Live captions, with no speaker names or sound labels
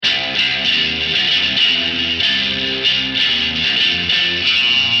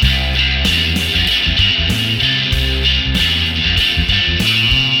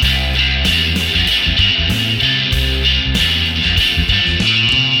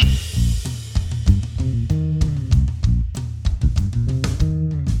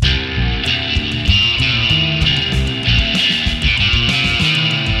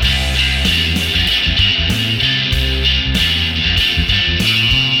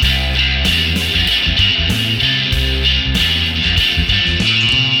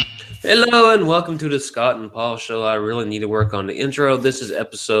Hello and welcome to the Scott and Paul Show. I really need to work on the intro. This is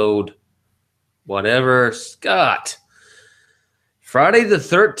episode whatever. Scott. Friday the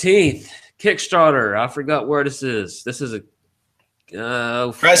 13th. Kickstarter. I forgot where this is. This is a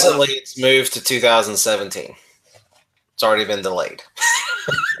presently it's moved to 2017. It's already been delayed.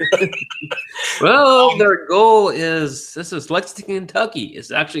 Well, their goal is this is Lexington, Kentucky. It's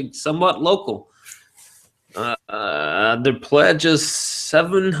actually somewhat local. Their pledge is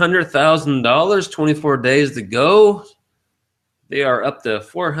 $700,000, 24 days to go. They are up to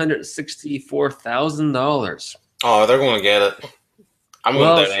 $464,000. Oh, they're going to get it. I'm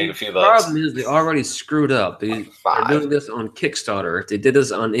going to donate a few bucks. The problem is they already screwed up. They're doing this on Kickstarter. If they did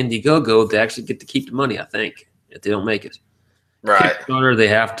this on Indiegogo, they actually get to keep the money, I think, if they don't make it. Right. Kickstarter, they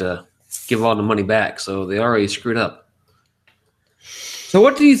have to give all the money back, so they already screwed up. So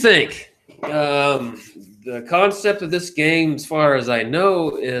what do you think? The concept of this game, as far as I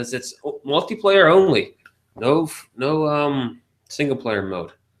know, is it's multiplayer only. No single player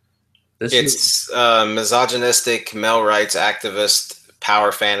mode. It's misogynistic, male rights activist,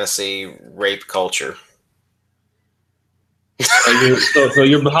 power fantasy, rape culture. So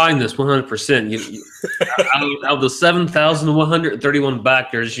you're behind this 100%. Out of the 7,131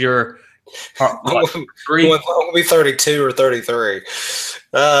 backers, you're three. We'll be 32 or 33.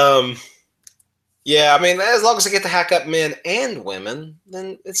 Yeah, I mean, as long as I get to hack up men and women,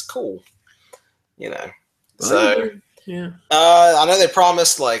 then it's cool. So yeah. I know they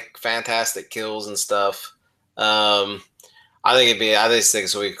promised like fantastic kills and stuff. I just think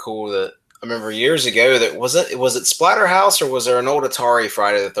it's really cool that I remember years ago that was it Splatterhouse or was there an old Atari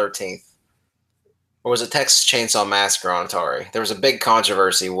Friday the 13th? Or was it Texas Chainsaw Massacre on Atari? There was a big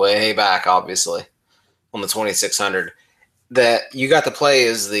controversy way back, obviously, on the 2600 that you got to play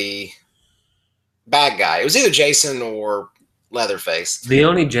as the bad guy. It was either Jason or Leatherface. The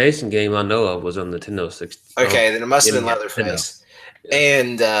only Jason game I know of was on Nintendo 64. Okay, then it must have been Leatherface. Yeah.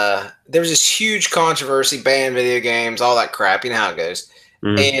 And there was this huge controversy, banned video games, all that crap. You know how it goes.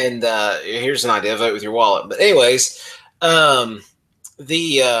 And here's an idea: vote with your wallet. But anyways,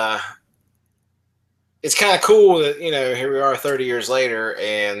 it's kind of cool that here we are 30 years later,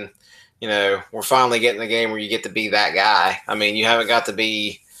 and we're finally getting a game where you get to be that guy. I mean, you haven't got to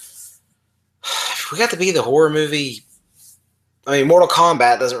be. We got to be the horror movie. I mean, Mortal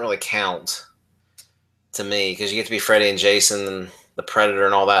Kombat doesn't really count to me because you get to be Freddy and Jason and the Predator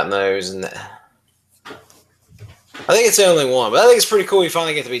and all that in those. And I think it's the only one, but I think it's pretty cool. You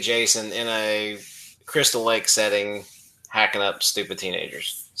finally get to be Jason in a Crystal Lake setting, hacking up stupid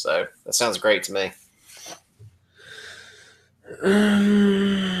teenagers. So that sounds great to me.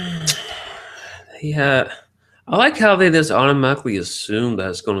 Yeah, I like how they just automatically assume that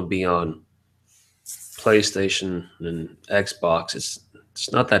it's going to be on PlayStation and Xbox. It's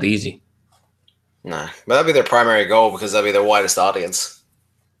not that easy. No, but that'd be their primary goal because that'd be their widest audience.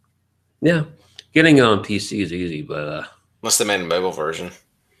 Yeah, getting it on PC is easy, but unless they made a mobile version,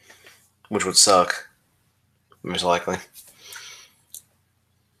 which would suck, most likely.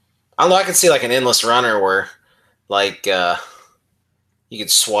 I don't know. I could see like an endless runner where, like, you could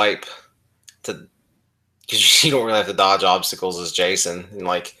swipe to because you don't really have to dodge obstacles as Jason, and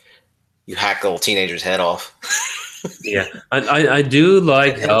like you hack a little teenager's head off. Yeah, I do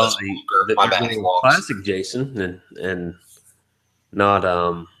like how the classic Jason and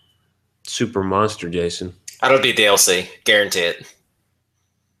not Super Monster Jason. That'll be DLC, guarantee it.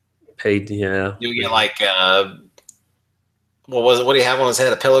 Paid, yeah. You'll get like what was it? What do you have on his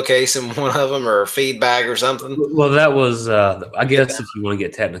head? A pillowcase in one of them, or a feed bag, or something? Well, that was I guess if you want to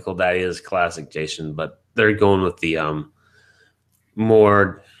get technical, that is classic Jason, but they're going with the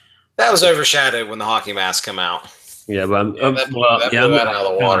more. That was overshadowed when the hockey mask come out. Yeah, but that blew that out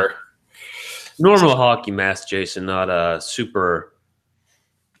of the water. Normal hockey mask, Jason, not a super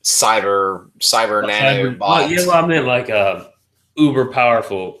cyber nano bot. Yeah, well, I meant like a uber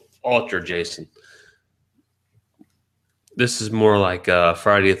powerful Ultra Jason. This is more like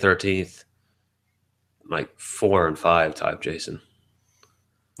Friday the 13th, like 4 and 5 type Jason.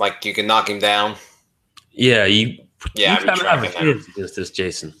 Like you can knock him down. Yeah, you kind of have a chance against this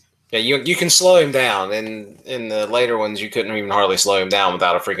Jason. Yeah, you can slow him down. In the later ones, you couldn't even hardly slow him down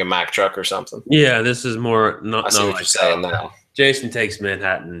without a freaking Mack truck or something. Yeah, this is more not. I see what like you're saying now. Jason Takes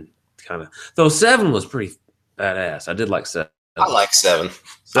Manhattan, kind of. Though 7 was pretty badass. I did like 7. I like 7.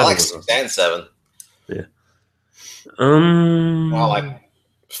 I like 6 and 7. Yeah. Well, like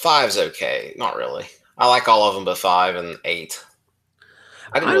 5's okay. Not really. I like all of them but 5 and 8.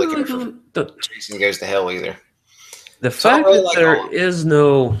 I didn't really care for Jason Goes to Hell either. The fact that there is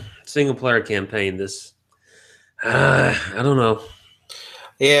no single player campaign, I don't know.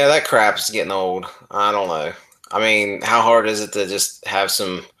 Yeah, that crap is getting old. I don't know. I mean, how hard is it to just have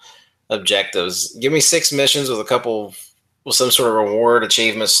some objectives? Give me 6 missions with with some sort of reward,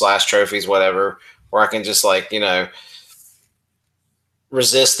 achievements / trophies, whatever, where I can just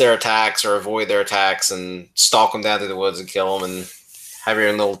resist their attacks or avoid their attacks and stalk them down through the woods and kill them and have your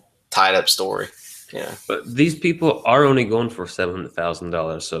own little tied up story. Yeah. But these people are only going for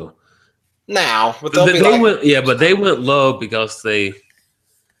 $700,000. So Now, but they'll be they like, went, yeah, but they went low because this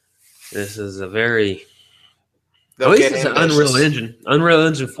is a very, at least it's an Unreal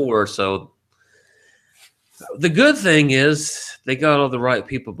Engine 4. So the good thing is they got all the right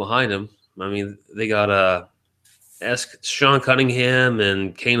people behind them. I mean, they got Sean Cunningham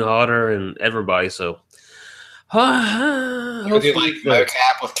and Kane Hodder and everybody. So you could do like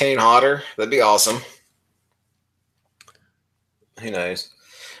mocap with Kane Hodder. That'd be awesome. Who knows?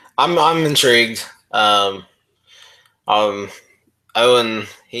 I'm intrigued. Owen,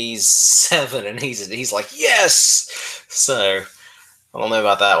 he's 7 and he's like, yes. So I don't know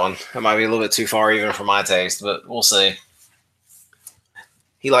about that one. That might be a little bit too far even for my taste, but we'll see.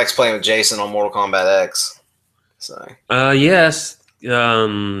 He likes playing with Jason on Mortal Kombat X. So yes.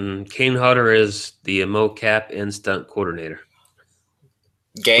 Kane Hodder is the mocap and stunt coordinator.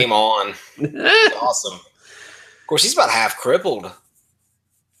 Game on. Awesome. Of course, he's about half crippled.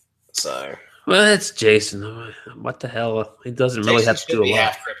 So well, that's Jason. What the hell? He doesn't really have to do a lot.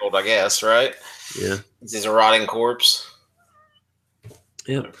 Half crippled, I guess, right? Yeah. He's a rotting corpse.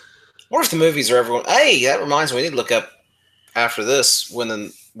 Yeah. What if the movies are everyone? Hey, that reminds me. We need to look up after this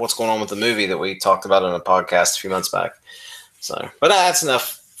what's going on with the movie that we talked about in a podcast a few months back. So, but that's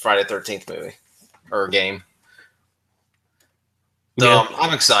enough Friday 13th movie or game. So yeah.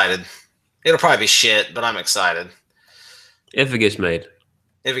 I'm excited. It'll probably be shit, but I'm excited. If it gets made.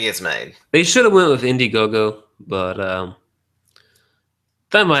 If it gets made. They should have went with Indiegogo, but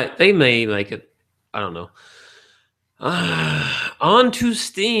they may make it. I don't know. On to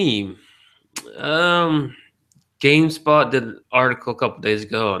Steam. GameSpot did an article a couple days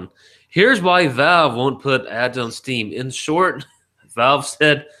ago on here's why Valve won't put ads on Steam. In short, Valve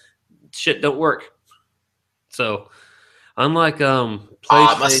said shit don't work. So unlike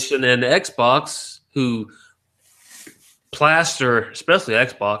PlayStation and Xbox, who plaster, especially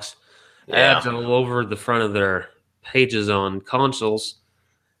Xbox, ads all over the front of their pages on consoles,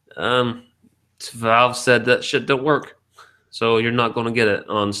 Valve said that shit don't work. So you're not going to get it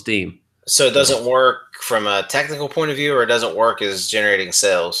on Steam. So it doesn't work from a technical point of view, or it doesn't work as generating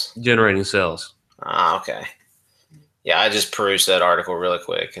sales? Generating sales. Okay. Yeah, I just perused that article really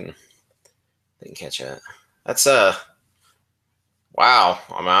quick and didn't catch it. That's wow. I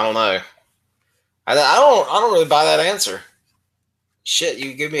mean, I don't know. I don't really buy that answer. Shit,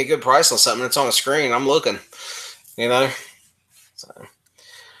 you give me a good price on something that's on the screen, I'm looking. You know? So.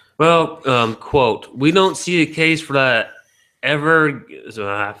 Well, quote, we don't see a case for that ever.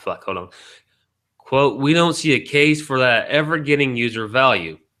 Hold on. Quote, we don't see a case for that ever getting user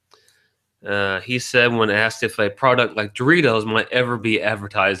value. He said when asked if a product like Doritos might ever be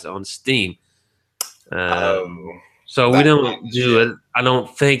advertised on Steam. So we don't do it. I don't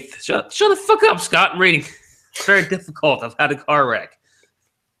think. Shut the fuck up, Scott. I'm reading. It's very difficult. I've had a car wreck.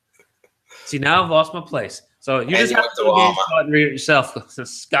 See, now I've lost my place. So you just have to go GameSpot and read it yourself.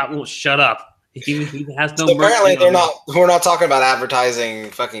 Scott won't shut up. He has no. So apparently, we're not talking about advertising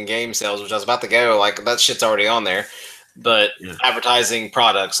fucking game sales, which I was about to go. Like that shit's already on there. But advertising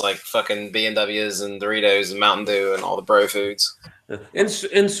products like fucking B&Ws and Doritos and Mountain Dew and all the bro foods.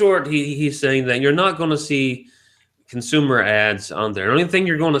 In short, he's saying that you're not going to see consumer ads on there. The only thing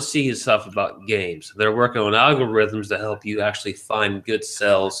you're going to see is stuff about games. They're working on algorithms to help you actually find good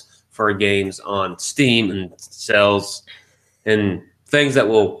sales for games on Steam and sales and things that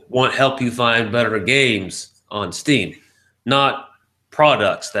will help you find better games on Steam, not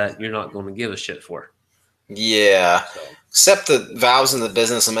products that you're not going to give a shit for. Yeah, except that Valve's in the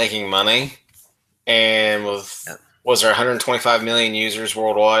business of making money, and was there 125 million users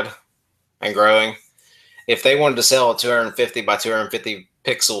worldwide and growing? If they wanted to sell a 250 by 250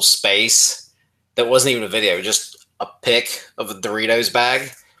 pixel space that wasn't even a video, just a pic of a Doritos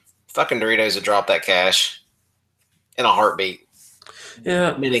bag, fucking Doritos would drop that cash in a heartbeat.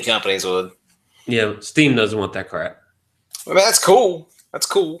 Yeah, many companies would. Yeah, Steam doesn't want that crap. I mean, that's cool. That's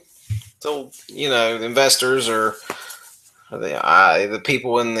cool. So, investors or the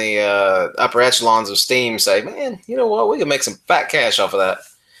people in the upper echelons of Steam say, man, you know what? We can make some fat cash off of that.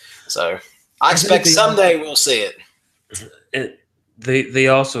 So I expect someday we'll see it. And they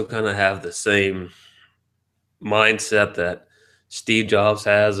also kind of have the same mindset that Steve Jobs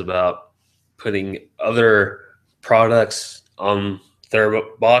has about putting other products on their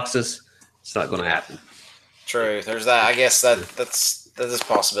boxes. It's not going to happen. True. There's that. I guess that's a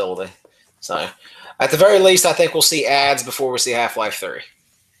possibility. So, at the very least, I think we'll see ads before we see Half-Life 3.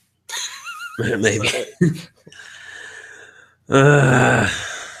 Maybe.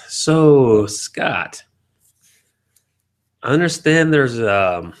 So, Scott, I understand there's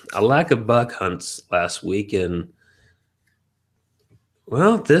a lack of bug hunts last week, and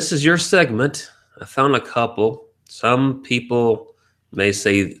well, this is your segment. I found a couple. Some people may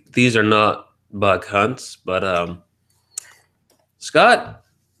say these are not bug hunts, but Scott,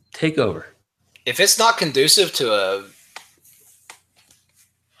 take over. If it's not conducive to a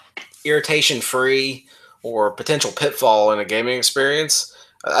irritation-free or potential pitfall in a gaming experience,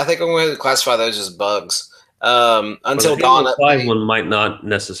 I think I'm going to classify those as bugs. Until Dawn update, 5 one might not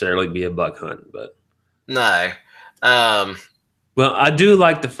necessarily be a bug hunt, but no. Well, I do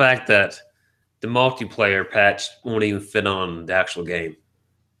like the fact that the multiplayer patch won't even fit on the actual game.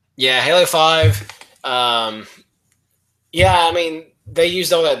 Yeah, Halo 5. Yeah, I mean, they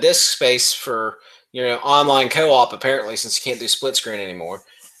used all that disk space for online co-op apparently, since you can't do split screen anymore.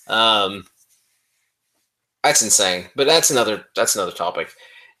 That's insane, but that's another topic.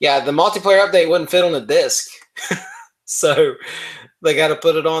 Yeah, the multiplayer update wouldn't fit on the disc, so they got to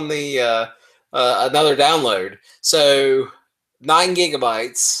put it on the another download. So 9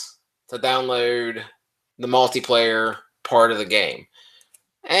 gigabytes to download the multiplayer part of the game.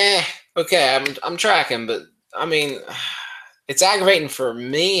 Okay, I'm tracking, but I mean, it's aggravating for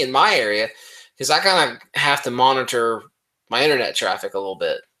me in my area because I kind of have to monitor my internet traffic a little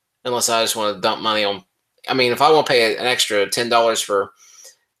bit, unless I just want to dump money on. I mean, if I want to pay an extra $10 for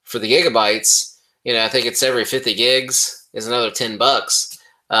the gigabytes, I think it's every 50 gigs is another $10.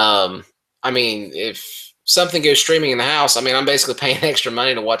 I mean, if something goes streaming in the house, I mean, I'm basically paying extra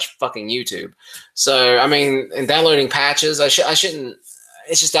money to watch fucking YouTube. So, I mean, in downloading patches, I shouldn't.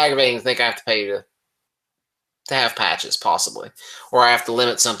 It's just aggravating to think I have to pay to have patches, possibly, or I have to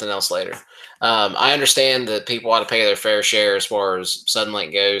limit something else later. I understand that people ought to pay their fair share as far as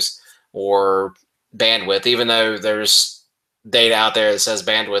Suddenlink goes, or bandwidth, even though there's data out there that says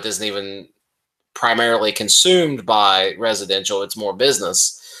bandwidth isn't even primarily consumed by residential, it's more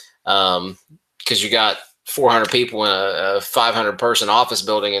business, because you got 400 people in a 500 person office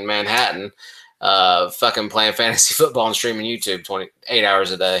building in Manhattan fucking playing fantasy football and streaming YouTube 28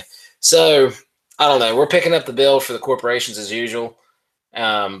 hours a day. So I don't know, we're picking up the bill for the corporations as usual,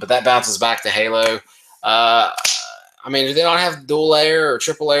 but that bounces back to Halo. I mean, do they not have dual layer or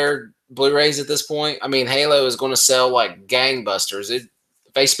triple layer Blu-rays at this point? I mean, Halo is going to sell like gangbusters. If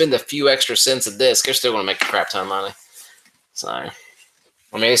they spend a few extra cents a disc, they're still going to make a crap ton of money. So, I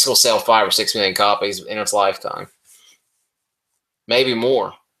mean, it's going to sell 5 or 6 million copies in its lifetime, maybe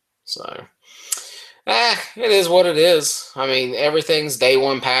more. So, it is what it is. I mean, everything's day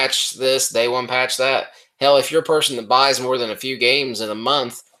one patch this, day one patch that. Hell, if you're a person that buys more than a few games in a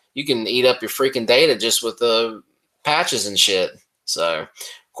month, you can eat up your freaking data just with the patches and shit. So,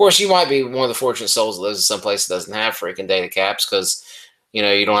 of course, you might be one of the fortunate souls that lives in some place that doesn't have freaking data caps because, you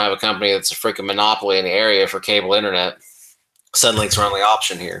don't have a company that's a freaking monopoly in the area for cable internet. Suddenlink's our only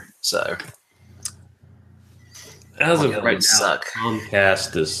option here. So, as of right now,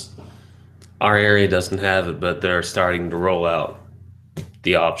 Comcast is, our area doesn't have it, but they're starting to roll out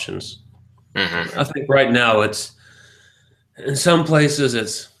the options. Mm-hmm. I think right now it's, in some places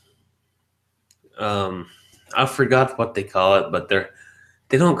it's, I forgot what they call it, but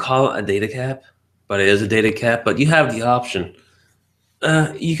they don't call it a data cap, but it is a data cap. But you have the option.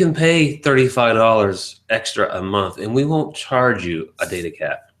 You can pay $35 extra a month, and we won't charge you a data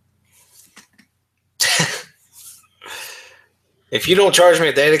cap. If you don't charge me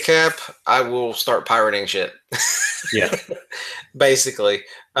a data cap, I will start pirating shit. Yeah, basically.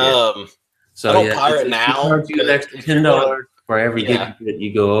 Yeah. So I don't pirate now. Charge you an extra $10 for every gig that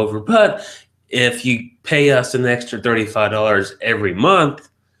you go over, but if you pay us an extra $35 every month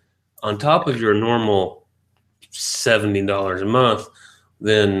on top of your normal $70 a month,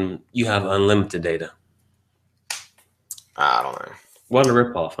 then you have unlimited data. I don't know. What a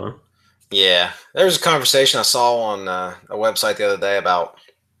ripoff, huh? Yeah. There was a conversation I saw on a website the other day about,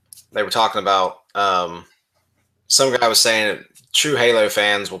 they were talking about, some guy was saying that true Halo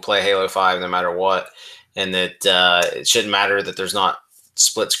fans will play Halo 5 no matter what, and that it shouldn't matter that there's not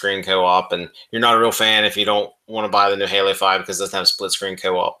split screen co-op, and you're not a real fan if you don't want to buy the new Halo 5 because it doesn't have split screen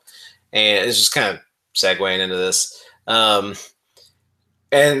co-op. And it's just kind of segueing into this.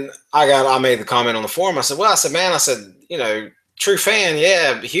 And I made the comment on the forum. I said, true fan,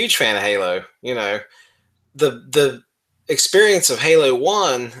 yeah, huge fan of Halo. The experience of Halo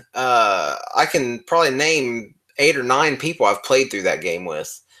 1, I can probably name 8 or 9 people I've played through that game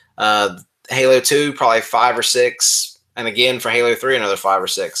with. Halo 2, probably 5 or 6. And again, for Halo 3, another 5 or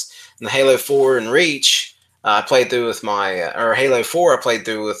 6. And the Halo 4 and Reach, I played through with my, or Halo 4, I played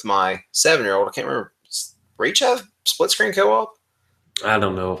through with my 7-year-old. I can't remember. Reach have split screen co-op? I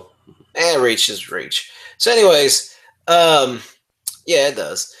don't know. Reach is Reach. So anyways, yeah, it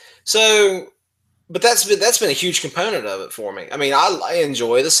does. So, but that's been a huge component of it for me. I mean, I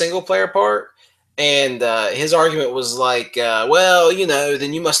enjoy the single player part. And his argument was like, well, you know,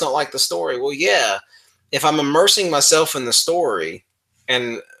 then you must not like the story. Well, yeah, if I'm immersing myself in the story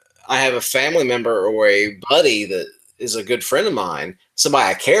and I have a family member or a buddy that is a good friend of mine, somebody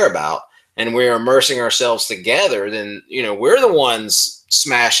I care about, and we're immersing ourselves together, then, you know, we're the ones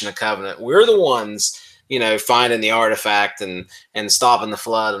smashing the covenant. We're the ones, you know, finding the artifact and stopping the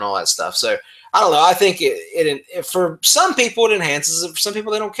flood and all that stuff. So I don't know. I think it for some people it enhances it. For some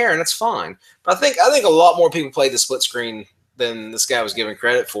people they don't care, and that's fine. But I think a lot more people played the split screen than this guy was given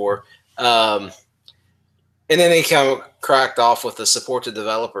credit for. And then they kind of cracked off with the support to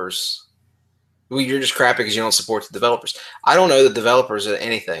developers. Well, you're just crappy because you don't support the developers. I don't know the developers at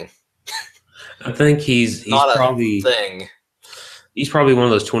anything. I think he's Not probably a thing. He's probably one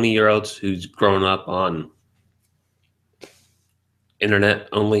of those 20-year-olds who's grown up on internet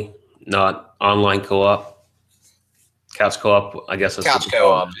only, not online co-op, couch co-op. I guess that's Couch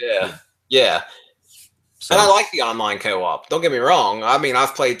co-op. Yeah. So, And I like the online co-op. Don't get me wrong. I mean,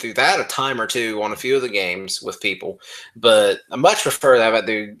 I've played through that a time or two on a few of the games with people, but I much prefer to have it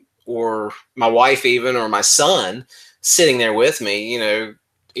do, or my wife even, or my son sitting there with me, you know,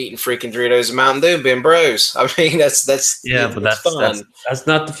 eating freaking Doritos and Mountain Dew, being bros. I mean, that's fun. That's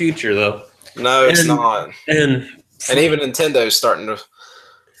not the future, though. No, it's not. And even Nintendo's starting to.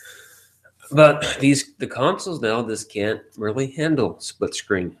 But the consoles now can't really handle split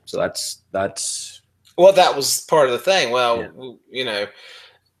screen, so that's. Well, that was part of the thing. Well, you know,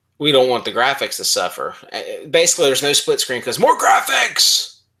 we don't want the graphics to suffer. Basically, there's no split screen because more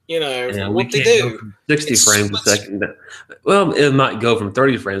graphics. You know, what they do. 60 frames a second. Well, it might go from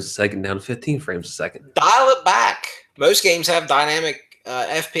 30 frames a second down to 15 frames a second. Dial it back. Most games have dynamic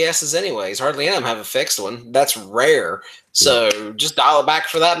FPSs anyways. Hardly any of them have a fixed one. That's rare. So just dial it back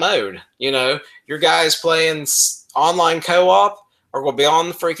for that mode. You know, your guys playing online co-op are going to be on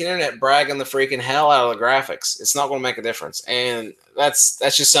the freaking internet bragging the freaking hell out of the graphics. It's not going to make a difference. And that's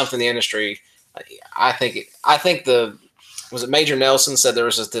just something the industry, was it Major Nelson said there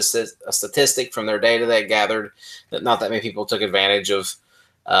was a statistic from their data they gathered that not that many people took advantage of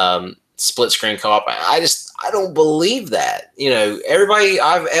split screen co-op. I don't believe that. You know, everybody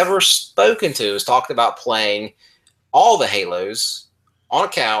I've ever spoken to has talked about playing all the Halos on a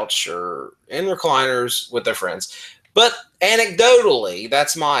couch or in recliners with their friends. But anecdotally,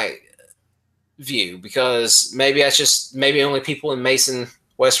 that's my view, because maybe only people in Mason,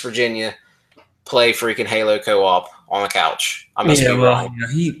 West Virginia play freaking Halo co-op on the couch. I must be wrong.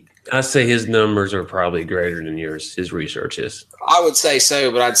 I say his numbers are probably greater than yours. His research is. I would say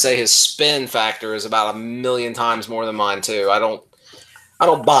so, but I'd say his spin factor is about 1,000,000 times more than mine too. I don't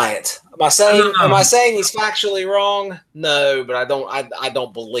buy it. Am I saying he's factually wrong? No, but I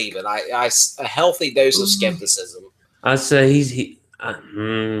don't believe it. A healthy dose of skepticism. I say I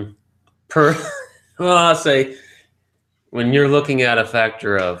say when you're looking at a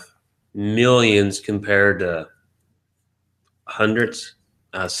factor of millions compared to hundreds,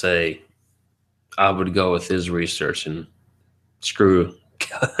 I say I would go with his research and screw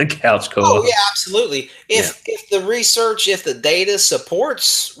couch co-op. Oh yeah, absolutely. If the research, if the data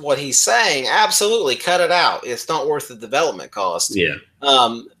supports what he's saying, absolutely cut it out. It's not worth the development cost. Yeah.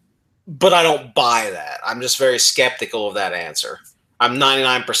 But I don't buy that. I'm just very skeptical of that answer. I'm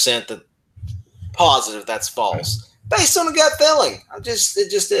 99% positive that's false, based on a gut feeling. It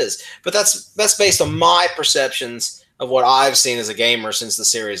just is. But that's based on my perceptions of what I've seen as a gamer since the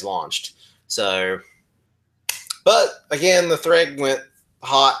series launched. So, but again, the thread went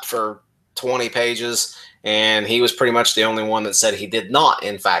hot for 20 pages, and he was pretty much the only one that said he did not,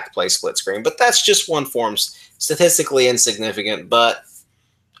 in fact, play split screen. But that's just one form, statistically insignificant, but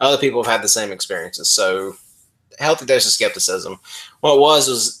other people have had the same experiences. So, healthy dose of skepticism. What it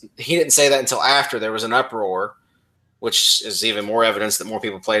was he didn't say that until after there was an uproar, which is even more evidence that more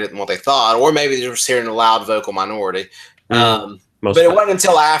people played it than what they thought, or maybe they were just hearing a loud vocal minority. But it wasn't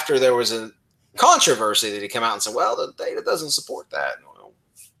until after there was a controversy that he came out and said, well, the data doesn't support that. Well,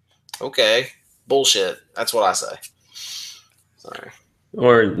 okay, bullshit. That's what I say. Sorry.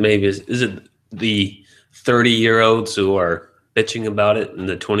 Or maybe is it the 30-year-olds who are bitching about it and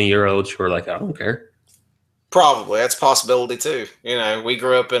the 20-year-olds who are like, I don't care? Probably. That's a possibility too. You know, we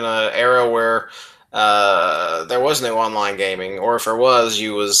grew up in an era where there was no online gaming, or if there was,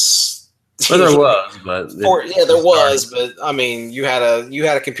 you was. Well, there was, but there was, but I mean, you had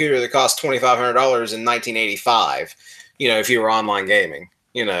a computer that cost $2,500 in 1985. If you were online gaming,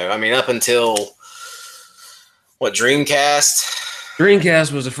 I mean, up until what, Dreamcast?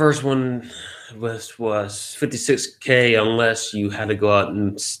 Dreamcast was the first one. Was 56K unless you had to go out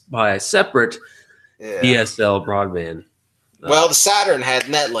and buy a separate DSL broadband. Well, the Saturn had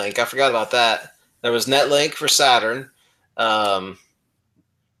Netlink. I forgot about that. There was Netlink for Saturn,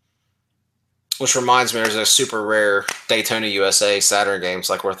 which reminds me, there's a super rare Daytona USA Saturn game. It's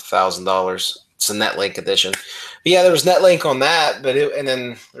like worth $1,000. It's a Netlink edition. But yeah, there was Netlink on that, and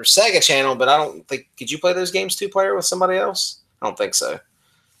then there's Sega Channel. But I don't think, did you play those games 2-player with somebody else? I don't think so.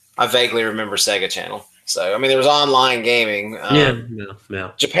 I vaguely remember Sega Channel. So I mean, there was online gaming. Yeah.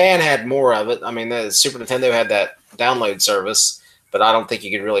 Japan had more of it. I mean, the Super Nintendo had that download service, but I don't think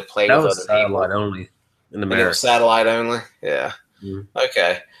you could really play with other people. Satellite only in America. Satellite only. Yeah. Mm.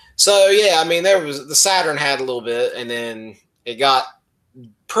 Okay. So yeah, I mean, the Saturn had a little bit, and then it got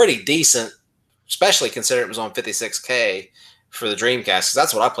pretty decent, especially considering it was on 56K for the Dreamcast. Because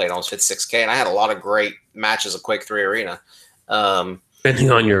that's what I played on, was 56K, and I had a lot of great matches of Quake 3 Arena.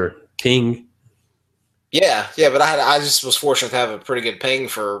 Depending on your ping. Yeah, but I just was fortunate to have a pretty good ping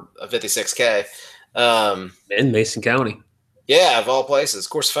for a 56K. In Mason County. Yeah, of all places.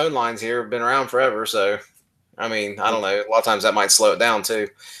 Of course, phone lines here have been around forever, so I mean, I don't know. A lot of times that might slow it down too.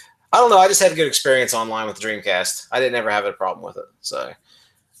 I don't know. I just had a good experience online with the Dreamcast. I didn't ever have a problem with it. So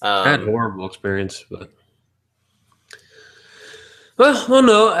I had a horrible experience, but well,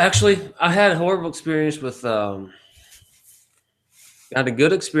 no, actually, I had a horrible experience with. I had a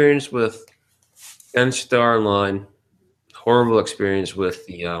good experience with Gunstar Star Online. Horrible experience with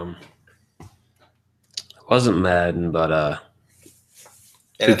the it wasn't Madden, but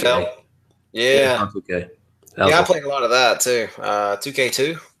NFL. 2K. Yeah. 2K. Yeah, I played a lot of that too.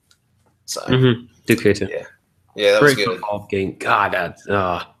 2K2. So 2K2. Yeah, that was good. Football game. God,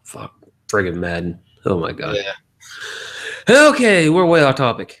 fuck, friggin' Madden. Oh my god. Yeah. Okay, we're way off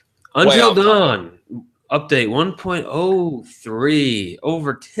topic. Until Dawn. Update 1.03,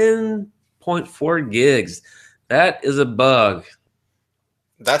 over 10.4 gigs. That is a bug.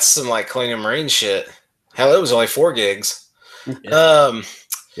 That's some like Colonial Marine shit. Hell, it was only 4 gigs. Yeah.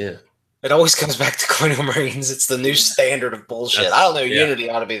 It always comes back to Colonial Marines. It's the new standard of bullshit. I don't know. Unity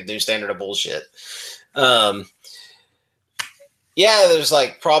ought to be the new standard of bullshit. Yeah, there's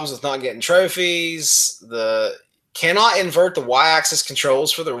like problems with not getting trophies. Cannot invert the Y-axis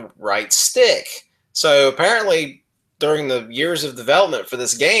controls for the right stick. So apparently, during the years of development for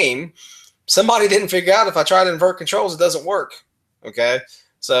this game, somebody didn't figure out if I try to invert controls, it doesn't work. Okay,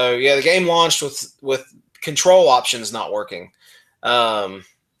 so yeah, the game launched with control options not working.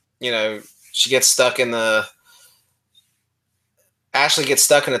 She gets stuck in Ashley gets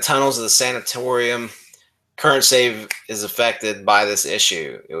stuck in the tunnels of the sanatorium. Current save is affected by this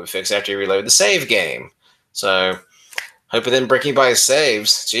issue. It would fix after you reload the save game. So, hope it didn't break anybody's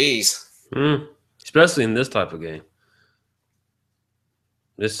saves. Jeez. Especially in this type of game.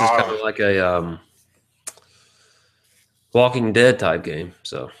 This is kind of like a Walking Dead type game.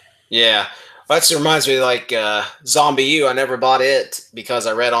 So yeah, that reminds me, like Zombie U. I never bought it because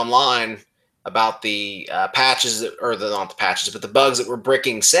I read online about the patches, not the patches, but the bugs that were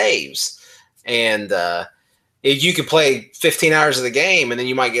bricking saves. And you could play 15 hours of the game, and then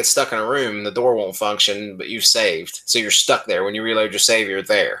you might get stuck in a room, and the door won't function, but you've saved, so you're stuck there. When you reload your save, you're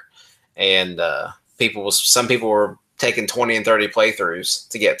there. And some people were taking 20 and 30 playthroughs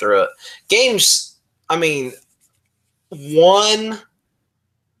to get through it. Games, I mean, 1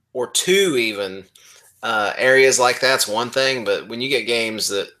 or 2 even areas like that's one thing, but when you get games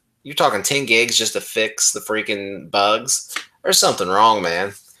that you're talking 10 gigs just to fix the freaking bugs, there's something wrong,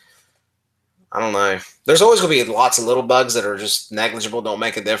 man. I don't know. There's always going to be lots of little bugs that are just negligible, don't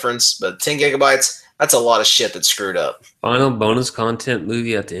make a difference, but 10 gigabytes, that's a lot of shit that's screwed up. Final bonus content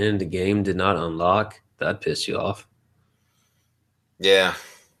movie at the end of the game did not unlock. That pissed you off. Yeah.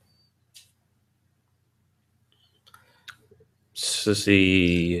 So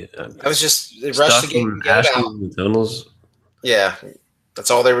see, I was just rushed to get it out. The tunnels. Yeah,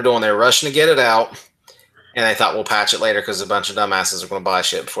 that's all they were doing. They were rushing to get it out, and they thought we'll patch it later because a bunch of dumbasses are going to buy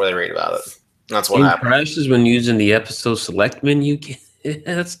shit before they read about it. And that's what happened. Crashes when using the episode select menu.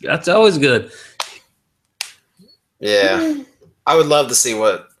 That's always good. Yeah, I would love to see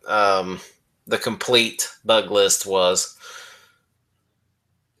what the complete bug list was.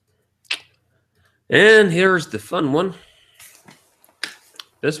 And here's the fun one.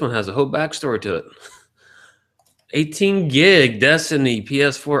 This one has a whole backstory to it. 18 gig Destiny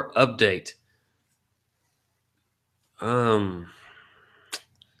PS4 update. Did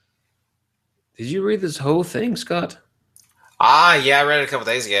you read this whole thing, Scott? Yeah, I read it a couple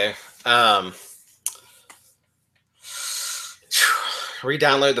days ago.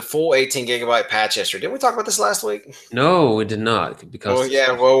 Re-download the full 18 gigabyte patch history. Didn't we talk about this last week? No, we did not. Well,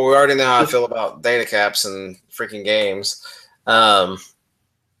 yeah. Well, we already know how I feel about data caps and freaking games. Wow,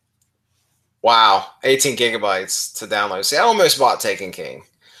 18 gigabytes to download. See, I almost bought Taken King.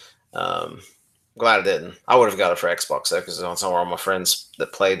 Glad I didn't. I would have got it for Xbox though, because that's where all my friends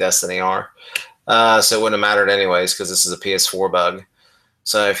that play Destiny are. So it wouldn't have mattered anyways, because this is a PS4 bug.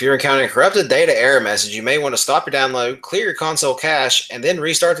 So if you're encountering a corrupted data error message, you may want to stop your download, clear your console cache, and then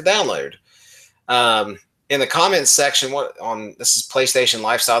restart the download. In the comments section, this is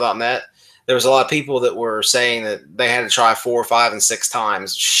PlayStationLifestyle.net, there was a lot of people that were saying that they had to try 4, 5, and 6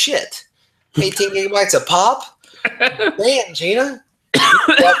 times. Shit, 18 gigabytes a pop. Damn, Gina,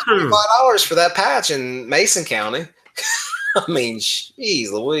 got $25 for that patch in Mason County. I mean,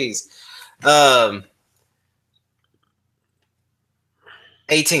 jeez, Louise.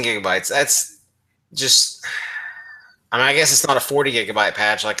 18 gigabytes. That's just, I mean, I guess it's not a 40 gigabyte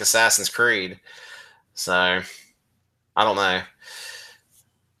patch like Assassin's Creed. So, I don't know.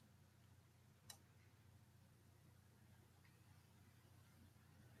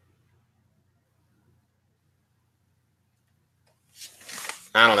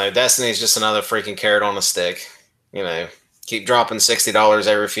 I don't know. Destiny's just another freaking carrot on a stick. You know, keep dropping $60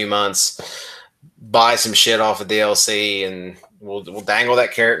 every few months, buy some shit off of DLC, and we'll dangle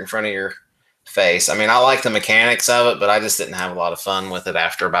that carrot in front of your face. I mean, I like the mechanics of it, but I just didn't have a lot of fun with it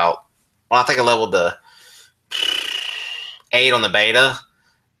after about, well, I think I leveled to 8 on the beta,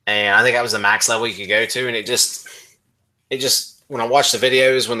 and I think that was the max level you could go to, and it just when I watched the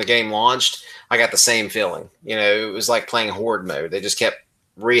videos when the game launched, I got the same feeling. You know, it was like playing Horde mode. They just kept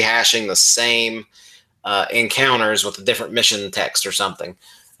rehashing the same encounters with a different mission text or something,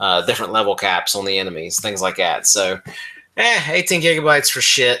 different level caps on the enemies, things like that. So, 18 gigabytes for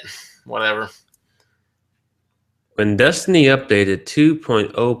shit, whatever. When Destiny updated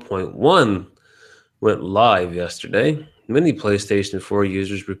 2.0.1 went live yesterday, many PlayStation 4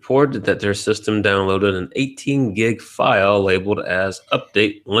 users reported that their system downloaded an 18 gig file labeled as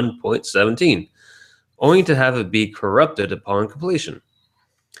Update 1.17, only to have it be corrupted upon completion.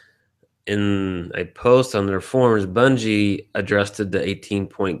 In a post on their forums, Bungie addressed the 18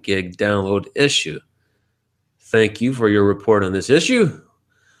 gig download issue. Thank you for your report on this issue.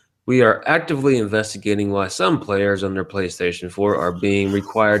 We are actively investigating why some players on their PlayStation 4 are being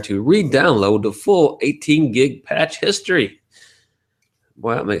required to re-download the full 18 gig patch history.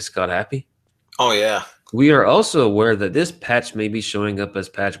 Boy, that makes Scott happy. Oh, yeah. We are also aware that this patch may be showing up as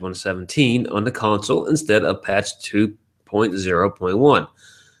patch 117 on the console instead of patch 2.0.1.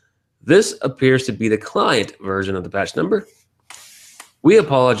 This appears to be the client version of the patch number. We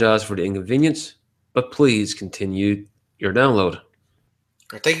apologize for the inconvenience, but please continue your download.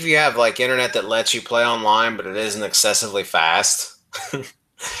 I think if you have like internet that lets you play online, but it isn't excessively fast,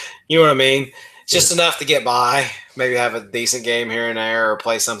 you know what I mean? It's just enough to get by, maybe have a decent game here and there or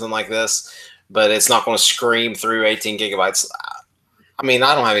play something like this, but it's not going to scream through 18 gigabytes. I mean,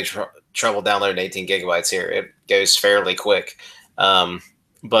 I don't have any trouble downloading 18 gigabytes here. It goes fairly quick.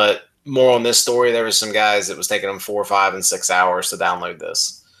 But more on this story, there was some guys that was taking them 4, 5, and 6 hours to download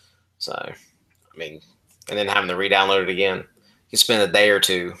this. So, I mean, and then having to re-download it again. You spend a day or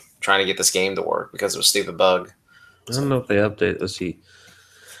two trying to get this game to work because of a stupid bug. I don't know if they update. Let's see.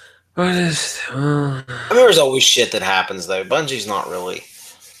 What is? I mean, there's always shit that happens though. Bungie's not really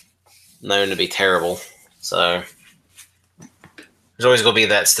known to be terrible, so there's always going to be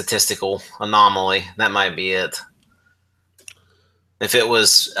that statistical anomaly. That might be it. If it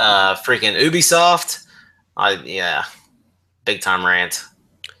was freaking Ubisoft, yeah, big time rant.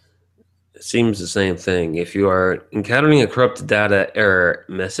 It seems the same thing. If you are encountering a corrupted data error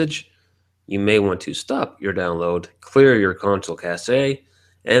message, you may want to stop your download, clear your console cache,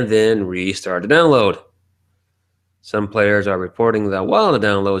 and then restart the download. Some players are reporting that while the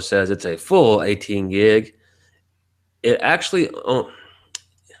download says it's a full 18 gig, it actually,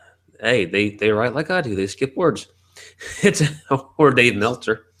 hey, they write like I do. They skip words. Or Dave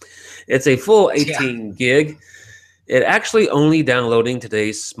Meltzer. It's a full 18 gig. It actually only downloading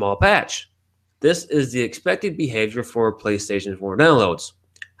today's small patch. This is the expected behavior for PlayStation 4 downloads.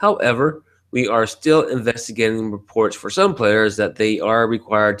 However, we are still investigating reports for some players that they are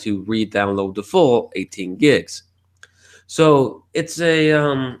required to re-download the full 18 gigs. So it's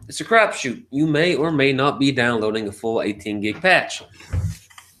a crapshoot. You may or may not be downloading a full 18 gig patch.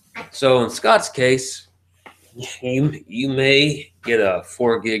 So in Scott's case, you may get a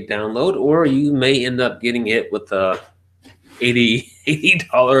 4 gig download, or you may end up getting hit with a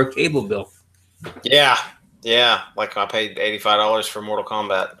 $80 cable bill. Yeah. Like I paid $85 for Mortal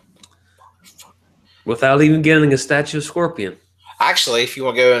Kombat. Without even getting a statue of Scorpion. Actually, if you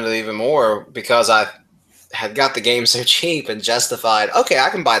want to go into even more, because I had got the game so cheap and justified, okay, I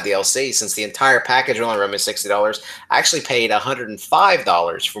can buy DLC since the entire package only run me $60. I actually paid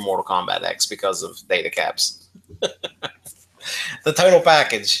 $105 for Mortal Kombat X because of data caps. The total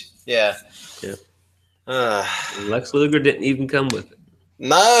package, yeah. Lex Luger didn't even come with it.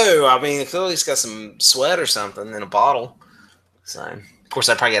 No, I mean, clearly he's got some sweat or something in a bottle. So, of course,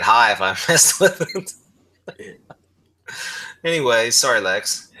 I'd probably get high if I messed with it. Anyway, sorry,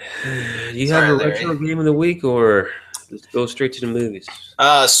 Lex. Do you have a retro game of the week, or just go straight to the movies?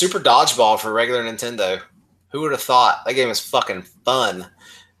 Super Dodgeball for regular Nintendo. Who would have thought? That game is fucking fun.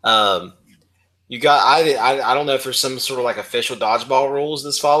 You got I don't know if there's some sort of like official dodgeball rules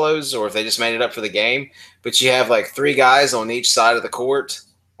this follows, or if they just made it up for the game. But you have like 3 guys on each side of the court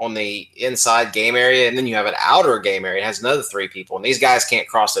on the inside game area, and then you have an outer game area. It has another 3 people, and these guys can't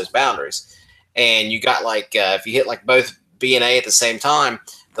cross those boundaries. And you got like if you hit like both B and A at the same time,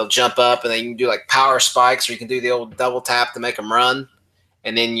 they'll jump up, and then you can do like power spikes, or you can do the old double tap to make them run,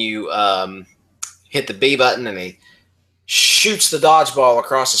 and then you hit the B button, and they shoots the dodgeball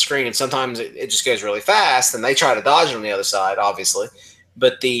across the screen, and sometimes it just goes really fast, and they try to dodge it on the other side, obviously.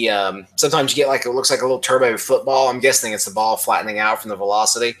 But the sometimes you get like it looks like a little turbo football. I'm guessing it's the ball flattening out from the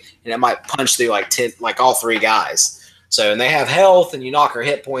velocity, and it might punch through like all 3 guys. So, and they have health, and you knock your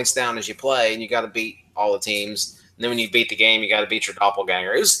hit points down as you play, and you got to beat all the teams. And then when you beat the game, you got to beat your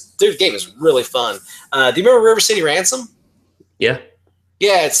doppelganger. The game is really fun. Do you remember River City Ransom? Yeah.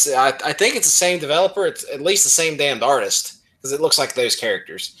 Yeah, I think it's the same developer. It's at least the same damned artist because it looks like those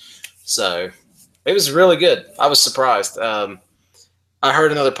characters. So it was really good. I was surprised. I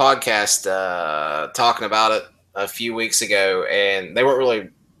heard another podcast talking about it a few weeks ago, and they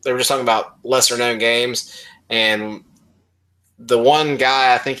were just talking about lesser known games. And the one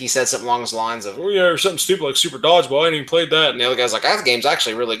guy, I think he said something along the lines of, "Oh yeah, or something stupid like Super Dodgeball. I ain't even played that." And the other guy's like, "That game's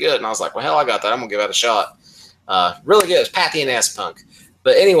actually really good." And I was like, "Well, hell, I got that. I'm gonna give that a shot." Really good. It's Patty and S Punk.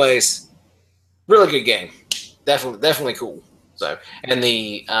 But anyways, really good game. Definitely cool. So, and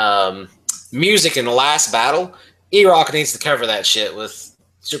the music in the last battle, E-Rock needs to cover that shit with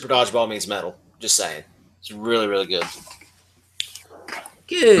Super Dodgeball Means Metal. Just saying. It's really, really good.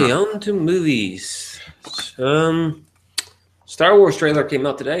 Okay, on to movies. Star Wars trailer came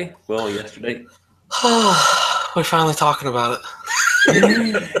out today. Well, yesterday. We're finally talking about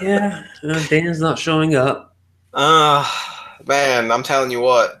it. Yeah. Dan's not showing up. Man, I'm telling you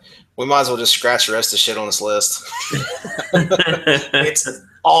what, we might as well just scratch the rest of the shit on this list. It's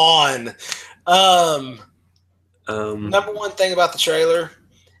on. Number one thing about the trailer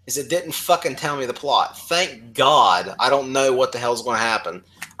is it didn't fucking tell me the plot. Thank God I don't know what the hell's going to happen.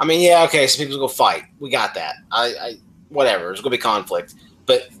 I mean, yeah, okay, so people's going to fight. We got that. Whatever, there's going to be conflict.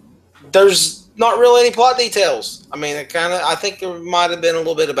 But there's not really any plot details. I mean, I think there might have been a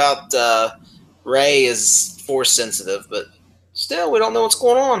little bit about Rey is force sensitive, but still, we don't know what's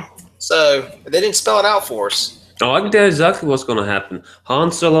going on. So they didn't spell it out for us. Oh, I can tell you exactly what's going to happen. Han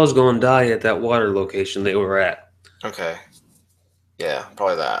Solo's going to die at that water location they were at. Okay. Yeah,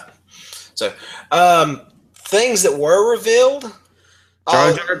 probably that. So, things that were revealed.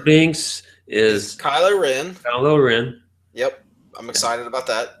 Jar Jar Binks is Kylo Ren. Kylo Ren. Yep, I'm excited about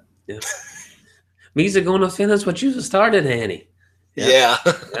that. Yeah. Misa going to finish what you started, Annie. Yeah.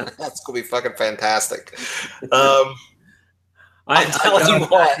 That's gonna be fucking fantastic. I'm telling you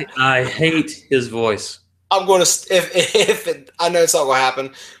what, I hate his voice. I'm going to I know it's not going to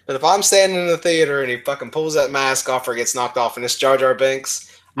happen, but if I'm standing in the theater and he fucking pulls that mask off or gets knocked off and it's Jar Jar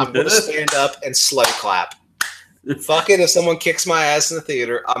Binks, I'm going to stand up and slow clap. Fuck it, if someone kicks my ass in the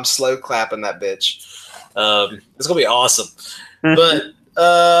theater, I'm slow clapping that bitch. It's going to be awesome. But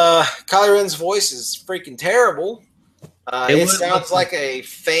Kylo Ren's voice is freaking terrible. It sounds like a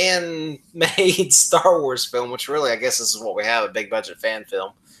fan-made Star Wars film, which really, I guess this is what we have, a big-budget fan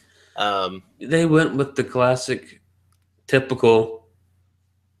film. They went with the classic, typical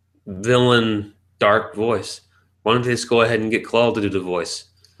villain, dark voice. Why don't they just go ahead and get Claude to do the voice?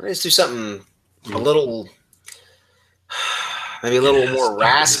 Let's do something a little, maybe a little more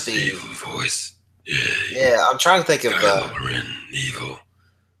raspy. Voice. Yeah, I'm trying to think of... evil.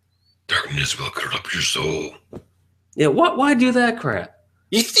 Darkness will corrupt your soul. Yeah, why do that crap?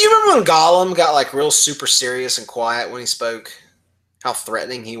 You remember when Gollum got like real super serious and quiet when he spoke? How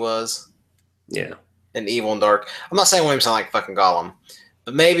threatening he was? Yeah. And evil and dark. I'm not saying William sound like fucking Gollum,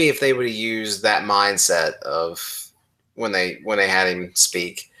 but maybe if they would have used that mindset of when they had him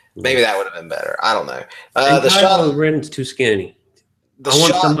speak. Maybe that would have been better. I don't know. And The Kylo shot, Ren's too skinny. the I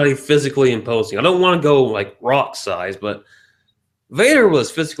want shot, somebody physically imposing. I don't want to go like rock size, but Vader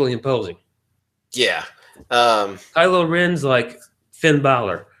was physically imposing. yeah. Kylo Ren's like Finn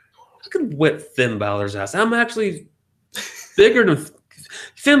Balor. I could whip Finn Balor's ass. I'm actually bigger than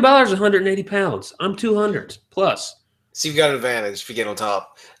Finn Balor's 180 pounds. I'm 200 plus. So you've got an advantage if you get on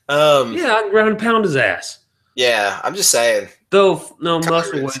top. Yeah, I can ground and pound his ass. Yeah, I'm just saying. Though no Kylo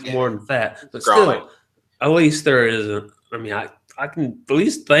muscle Ren's weighs skinny. more than fat, but Growing. still, at least there isn't. I mean, I can at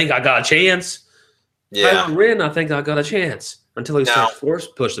least think I got a chance. Yeah. Kylo Ren, I think I got a chance until he No. starts force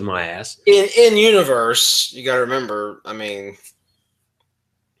pushing my ass. In universe, you got to remember. I mean,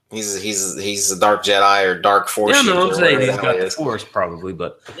 he's a dark Jedi or dark Force. Yeah, no, I'm user, saying whatever he's the hell got he the is. force probably,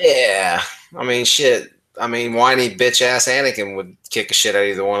 but Yeah, I mean, shit. I mean, whiny bitch ass Anakin would kick a shit out of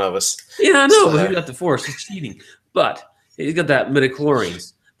either one of us. yeah, I know, So- but he got the force. He's cheating, but he's got that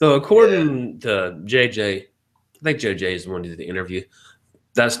midichlorians. Though according to JJ, I think JJ is the one who did the interview.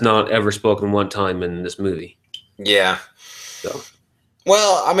 That's not ever spoken one time in this movie. Yeah. So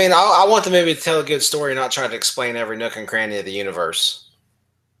Well, I mean, I want the movie to tell a good story, not try to explain every nook and cranny of the universe.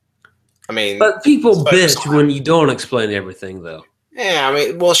 I mean, but people Focus bitch on when you don't explain everything, though. yeah, I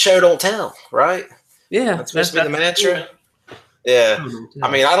mean, well, show don't tell, right? Yeah, That's supposed to be the mantra. Yeah. I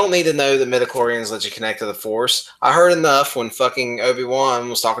mean, I don't need to know that midichlorians let you connect to the Force. I heard enough when fucking Obi-Wan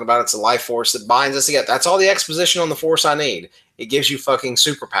was talking about it's a life force that binds us together. That's all the exposition on the Force I need. It gives you fucking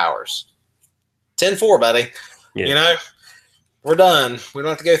superpowers. 10-4, buddy. Yeah. You know? We're done. We don't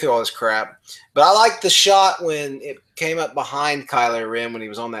have to go through all this crap. But I like the shot when it came up behind Kylo Ren when he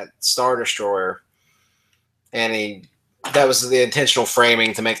was on that Star Destroyer. And that was the intentional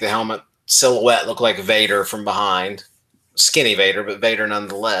framing to make the helmet silhouette look like Vader from behind. Skinny Vader, but Vader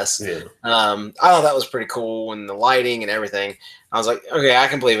nonetheless. Yeah. I thought that was pretty cool, and the lighting and everything. I was like, okay, I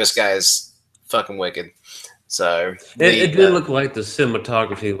can believe this guy's fucking wicked. So It did look like the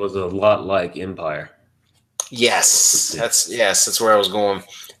cinematography was a lot like Empire. yes, that's where I was going.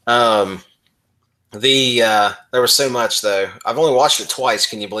 There was so much though. I've only watched it twice.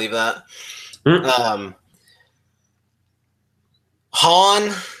 Can you believe that?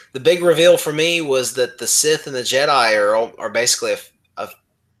 Han. The big reveal for me was that the Sith and the Jedi are basically a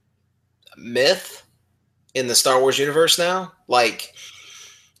myth in the Star Wars universe now. Like,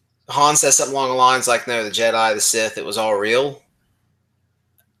 Han says something along the lines like, no, the Jedi, the Sith, it was all real.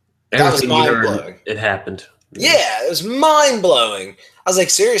 That was Everything you heard, mind-blowing. it happened. Yeah, it was mind-blowing. I was like,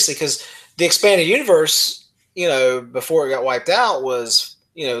 seriously, because the expanded universe, before it got wiped out was,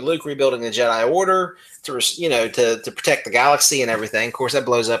 Luke rebuilding the Jedi Order to protect the galaxy and everything. Of course, that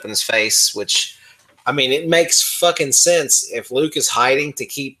blows up in his face, which, I mean, it makes fucking sense if Luke is hiding to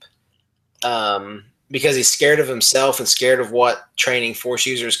keep, because he's scared of himself and scared of what training Force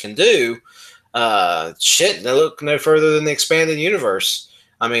users can do. They look no further than the expanded universe.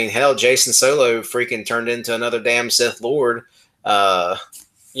 I mean, hell, Jason Solo freaking turned into another damn Sith Lord,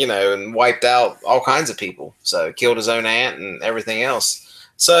 and wiped out all kinds of people. So killed his own aunt and everything else.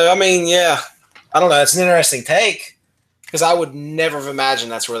 So, I mean, yeah, I don't know. It's an interesting take because I would never have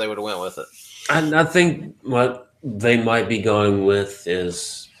imagined that's where they would have went with it. I think what they might be going with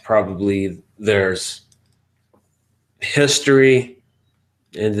is probably there's history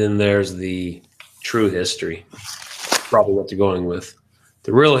and then there's the true history. Probably what they're going with.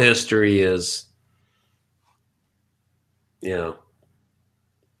 The real history is,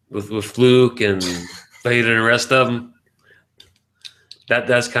 with Luke and Vader and the rest of them,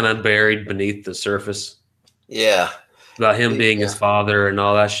 that's kind of buried beneath the surface. Yeah. About him being his father and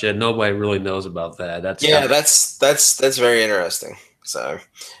all that shit. Nobody really knows about that. That's very interesting. So,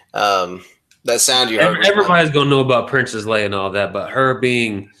 that sound you heard. Everybody's gonna know about Princess Leia and all that, but her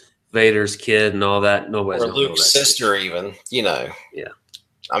being Vader's kid and all that, nobody's or gonna know Luke's that sister, shit. even. Yeah.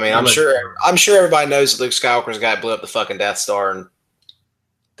 I mean, I'm sure everybody knows that Luke Skywalker's guy blew up the fucking Death Star and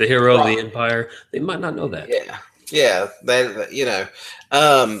The hero of the Empire. They might not know that. Yeah, but yeah,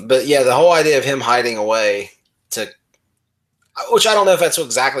 the whole idea of him hiding away which I don't know if that's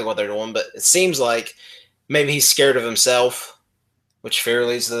exactly what they're doing, but it seems like maybe he's scared of himself, which fear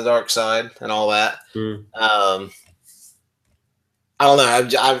leads to the dark side and all that. I don't know.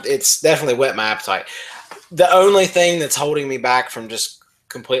 It's definitely whet my appetite. The only thing that's holding me back from just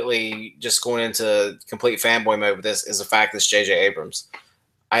completely going into complete fanboy mode with this is the fact that it's J.J. Abrams.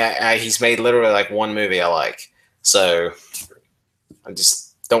 He's made literally like one movie I like. So I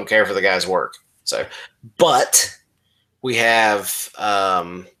just don't care for the guy's work. So, but we have,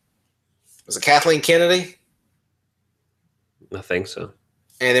 was it Kathleen Kennedy? I think so.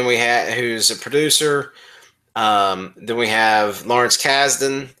 And then we had, who's a producer. Then we have Lawrence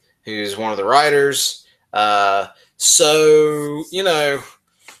Kasdan, who's one of the writers. So,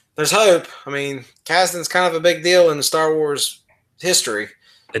 there's hope. I mean, Kasdan's kind of a big deal in the Star Wars history.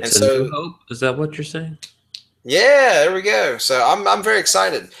 It's a new hope. Is that what you're saying? Yeah, there we go. So I'm very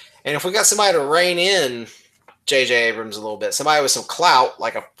excited. And if we got somebody to rein in J.J. Abrams a little bit, somebody with some clout,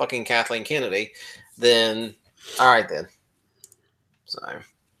 like a fucking Kathleen Kennedy, then all right then. So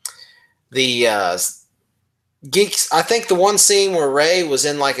the geeks, I think the one scene where Rey was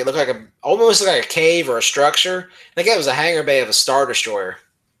in, like, it looked like almost like a cave or a structure. I think it was a hangar bay of a Star Destroyer.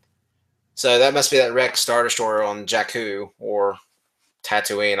 So that must be that wrecked Star Destroyer on Jakku or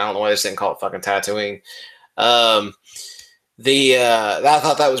Tatooine. I don't know why they didn't call it fucking Tatooine. I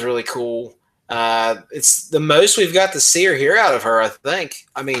thought that was really cool. It's the most we've got to see or hear out of her, I think.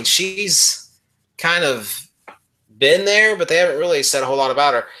 I mean, she's kind of been there, but they haven't really said a whole lot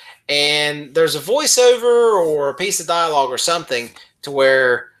about her. And there's a voiceover or a piece of dialogue or something to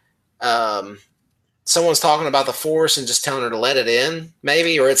where someone's talking about the Force and just telling her to let it in,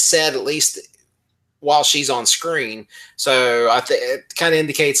 maybe, or it's said at least while she's on screen. So I think it kind of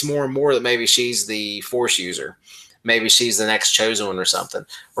indicates more and more that maybe she's the Force user. Maybe she's the next chosen one or something.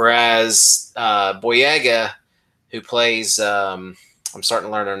 Whereas Boyega, who plays, I'm starting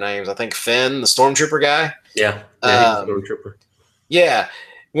to learn their names. I think Finn, the Stormtrooper guy. Yeah, he's a Stormtrooper. Yeah,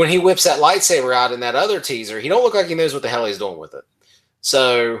 when he whips that lightsaber out in that other teaser, he don't look like he knows what the hell he's doing with it.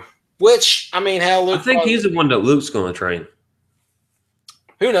 So, which, I mean, hell, Luke, I think he's the one that Luke's going to train.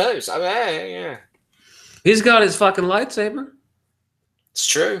 Who knows? I mean, yeah. He's got his fucking lightsaber. It's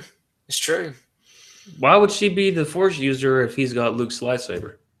true. It's true. Why would she be the Force user if he's got Luke's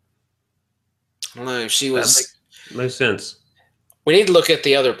lightsaber? I don't know. She was. That makes no sense. We need to look at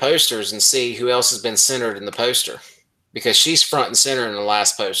the other posters and see who else has been centered in the poster, because she's front and center in the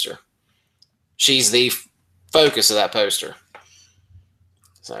last poster. She's the focus of that poster.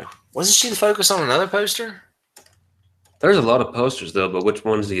 So, wasn't she the focus on another poster? There's a lot of posters though, but which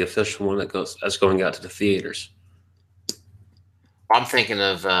one's the official one that's going out to the theaters? I'm thinking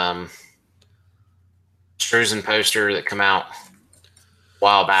of Struzen poster that come out a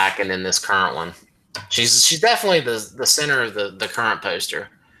while back, and then this current one. She's definitely the center of the current poster.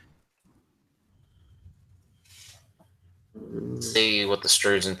 Let's see what the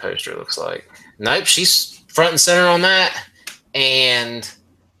Struzen poster looks like. Nope, she's front and center on that. And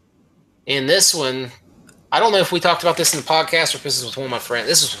in this one, I don't know if we talked about this in the podcast or if this is with one of my friends.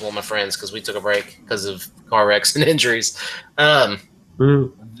 This is with one of my friends because we took a break because of car wrecks and injuries.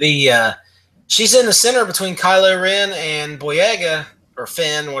 She's in the center between Kylo Ren and Boyega, or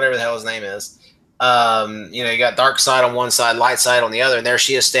Finn, whatever the hell his name is. You got dark side on one side, light side on the other, and there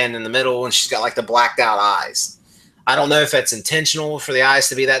she is standing in the middle, and she's got like the blacked out eyes. I don't know if that's intentional for the eyes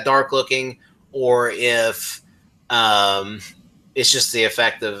to be that dark looking, or if it's just the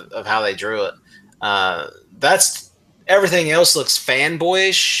effect of how they drew it. That's everything else looks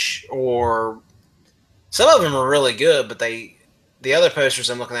fanboyish, or some of them are really good, but the other posters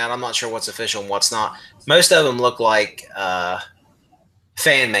I'm looking at, I'm not sure what's official and what's not. Most of them look like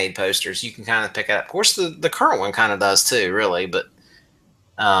fan-made posters. You can kind of pick it up. Of course, the current one kind of does too, really, but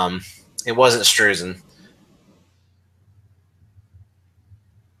it wasn't Struzen.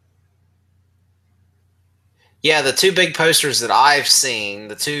 Yeah, the two big posters that I've seen,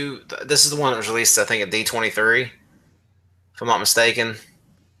 this is the one that was released, I think, at D23, if I'm not mistaken.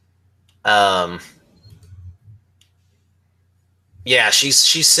 Yeah,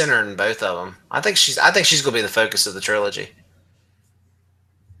 she's centering both of them. I think she's going to be the focus of the trilogy.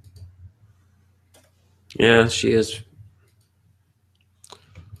 Yeah, she is.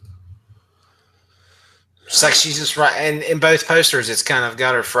 It's like she's just right, and in both posters, it's kind of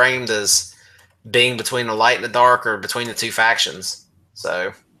got her framed as being between the light and the dark, or between the two factions.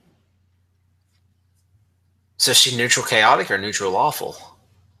 So is she neutral chaotic or neutral lawful?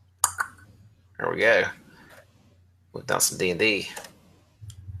 There we go. We've done some D&D.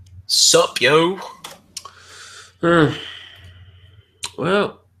 Sup, yo?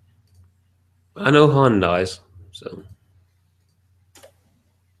 Well, I know Han dies, so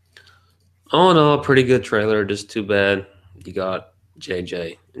all in all, pretty good trailer. Just too bad you got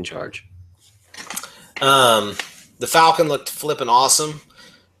JJ in charge. The Falcon looked flipping awesome.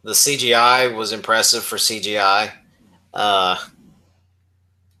 The CGI was impressive for CGI. I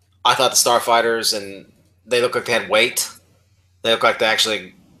thought the Starfighters, and they looked like they had weight. They looked like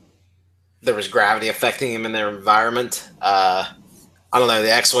there was gravity affecting them in their environment. I don't know.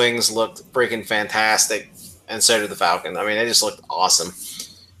 The X-Wings looked freaking fantastic, and so did the Falcon. I mean, they just looked awesome.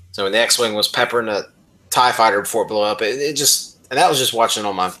 So when the X-Wing was peppering a TIE fighter before it blew up, it just, and that was just watching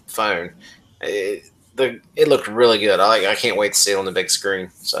on my phone. The it looked really good. I can't wait to see it on the big screen.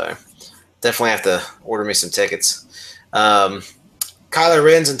 So definitely have to order me some tickets. Kylo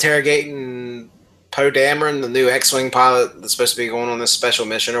Ren's interrogating Poe Dameron, the new X-wing pilot that's supposed to be going on this special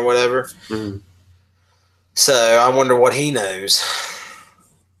mission or whatever. Mm-hmm. So I wonder what he knows.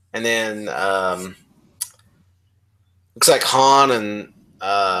 And then looks like Han and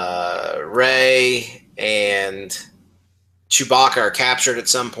Rey and Chewbacca are captured at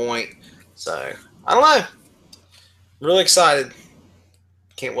some point. So I don't know. I'm really excited.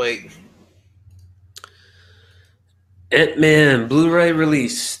 Can't wait. Ant-Man Blu-ray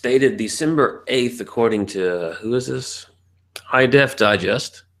release stated December 8th, according to, who is this? High Def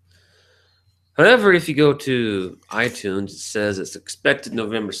Digest. However, if you go to iTunes, it says it's expected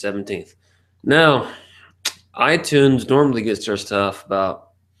November 17th. Now, iTunes normally gets their stuff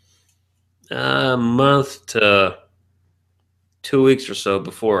about a month to 2 weeks or so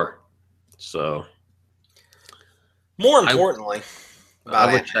before. So, more importantly,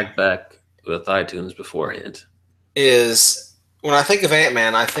 I would check back with iTunes beforehand. Is when I think of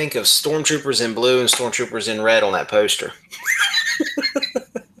Ant-Man, I think of stormtroopers in blue and stormtroopers in red on that poster.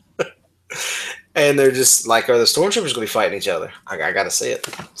 And they're just like, are the stormtroopers going to be fighting each other? I got to see it.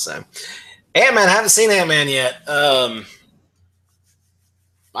 So, Ant-Man, I haven't seen Ant-Man yet. I've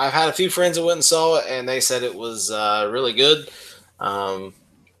had a few friends that went and saw it, and they said it was really good. I'll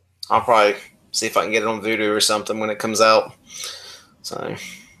probably see if I can get it on Vudu or something when it comes out. So,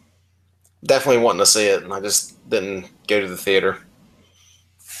 definitely wanting to see it, and I just didn't go to the theater.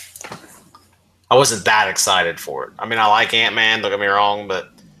 I wasn't that excited for it. I mean, I like Ant-Man, don't get me wrong, but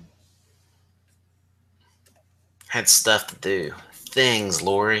had stuff to do. Things,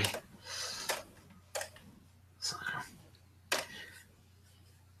 Lori. So.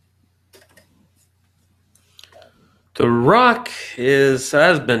 The Rock has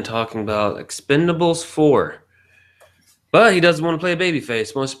been talking about Expendables 4. But he doesn't want to play a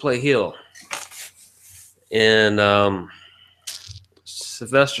babyface, wants to play heel. And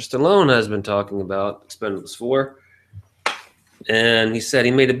Sylvester Stallone has been talking about Expendables 4. And he said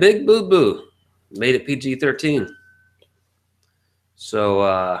he made a big boo-boo. Made it PG-13.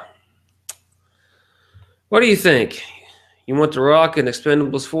 So, what do you think? You want The Rock in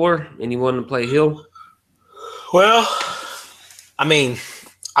Expendables 4 and you want him to play heel? Well, I mean,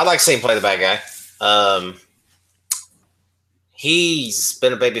 I'd like to see him play the bad guy. He's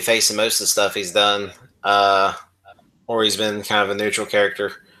been a babyface in most of the stuff he's done, or he's been kind of a neutral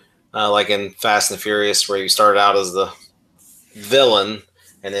character, like in Fast and the Furious, where he started out as the villain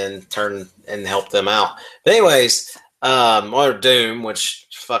and then turned and helped them out. But anyways, or Doom, which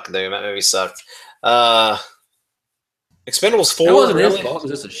fuck Doom, that movie sucked. Expendables 4. It wasn't really? his fault.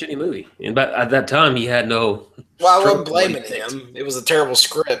 It was just a shitty movie. And at that time, he had no. Well, I wasn't blaming him. It was a terrible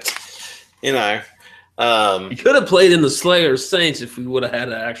script, you know. He could have played in the Slayer Saints if we would have had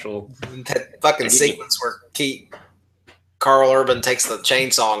an actual. That fucking sequence where Carl Urban takes the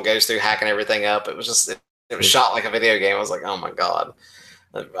chainsaw and goes through hacking everything up. It was just it was shot like a video game. I was like, oh my god.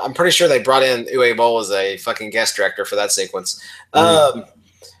 I'm pretty sure they brought in Uwe Boll as a fucking guest director for that sequence.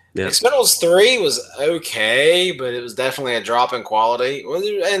 Yeah. Expendables 3 was okay, but it was definitely a drop in quality.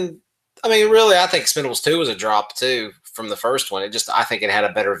 And I mean, really, I think Expendables 2 was a drop too from the first one. I think it had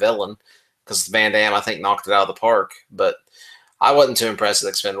a better villain because Van Damme, I think, knocked it out of the park. But I wasn't too impressed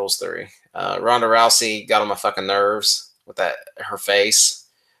with Expendables 3. Ronda Rousey got on my fucking nerves with her face.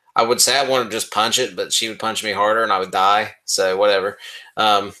 I would say I wanted to just punch it, but she would punch me harder and I would die. So whatever.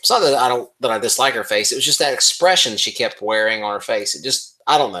 It's not that I dislike her face. It was just that expression she kept wearing on her face.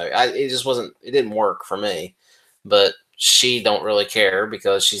 I don't know. It just wasn't. It didn't work for me. But she don't really care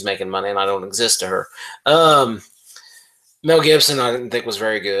because she's making money and I don't exist to her. Mel Gibson, I didn't think was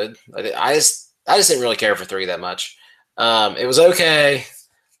very good. I just didn't really care for 3 that much. It was okay,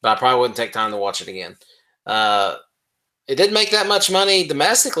 but I probably wouldn't take time to watch it again. It didn't make that much money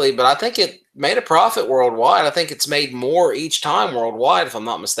domestically, but I think it made a profit worldwide. I think it's made more each time worldwide, if I'm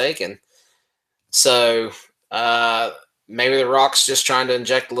not mistaken. So maybe The Rock's just trying to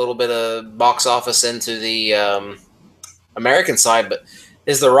inject a little bit of box office into the American side. But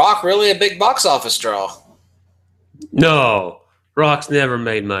is The Rock really a big box office draw? No. Rock's never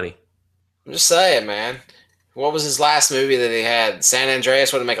made money. I'm just saying, man. What was his last movie that he had? San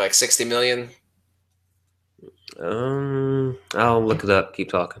Andreas would make like $60 million. I'll look it up. Keep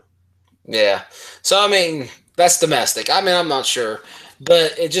talking. Yeah. So, I mean, that's domestic. I mean, I'm not sure.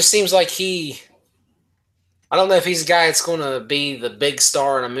 But it just seems like I don't know if he's a guy that's going to be the big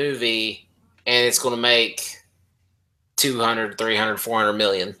star in a movie and it's going to make 200, 300, 400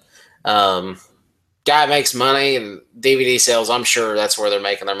 million. Guy makes money and DVD sales. I'm sure that's where they're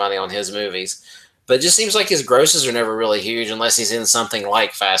making their money on his movies. But it just seems like his grosses are never really huge unless he's in something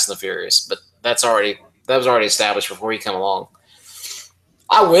like Fast and the Furious. But that was already established before he come along.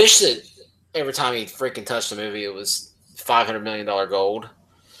 I wish that every time he freaking touched a movie, it was $500 million gold.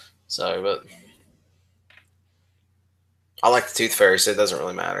 So, but I like the Tooth Fairy, so it doesn't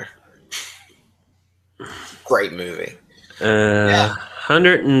really matter. Great movie.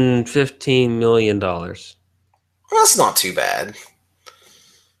 $115 million. Well, that's not too bad.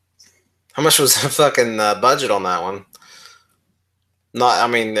 How much was the fucking budget on that one?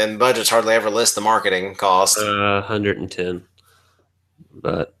 And budgets hardly ever list the marketing cost. 110.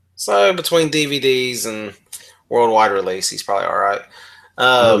 But so between DVDs and worldwide release, he's probably all right.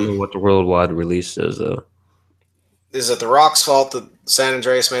 I don't know what the worldwide release is, though. Is it The Rock's fault that San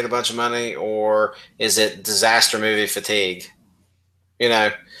Andreas made a bunch of money, or is it disaster movie fatigue? You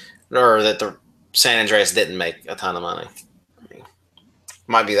know, or that the San Andreas didn't make a ton of money.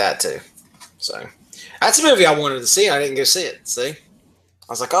 Might be that too. So that's a movie I wanted to see. I didn't go see it. See, I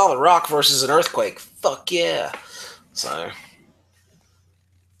was like, "Oh, The Rock versus an earthquake. Fuck yeah!" So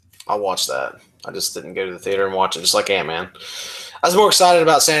I watched that. I just didn't go to the theater and watch it, just like Ant-Man. I was more excited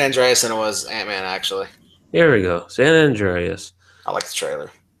about San Andreas than I was Ant-Man, actually. Here we go. San Andreas. I like the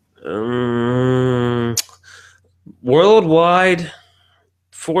trailer. Worldwide,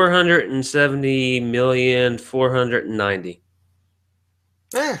 470,490,000.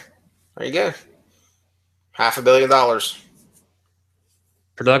 Yeah, there you go. $500 million.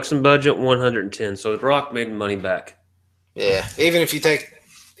 Production budget 110. So The Rock made money back. Yeah, even if you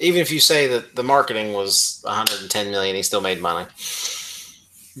say that the marketing was 110 million, he still made money.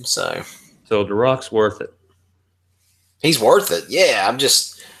 So The Rock's worth it. He's worth it. Yeah, I'm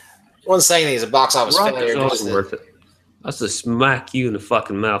just wasn't saying he's a box office The Rock failure. is also worth it. I was to smack you in the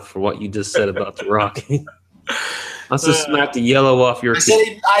fucking mouth for what you just said about The Rock. I was to smack the yellow off your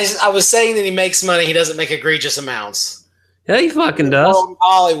teeth. I was saying that he makes money. He doesn't make egregious amounts. Yeah, he fucking does. From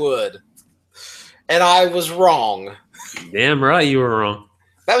Hollywood. And I was wrong. Damn right you were wrong.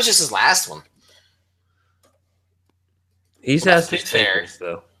 That was just his last one. He's has his favorites,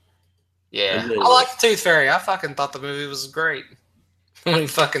 though. Yeah. I like the Tooth Fairy. I fucking thought the movie was great. When he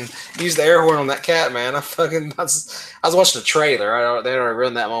fucking used the air horn on that cat, man. I was watching the trailer. They already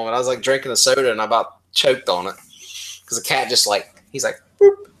ruined that moment. I was like drinking a soda and I about choked on it. Because the cat just he's like,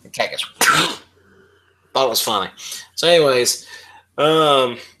 boop. The cat goes, thought it was funny. So anyways,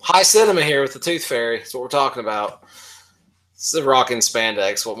 high cinema here with the Tooth Fairy. That's what we're talking about. It's the Rock in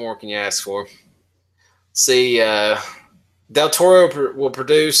spandex. What more can you ask for? See, Del Toro will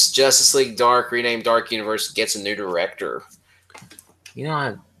produce Justice League Dark, renamed Dark Universe, gets a new director. You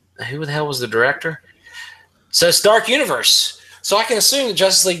know, who the hell was the director? So it's Dark Universe. So I can assume that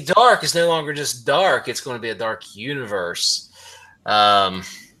Justice League Dark is no longer just dark. It's going to be a dark universe. Scott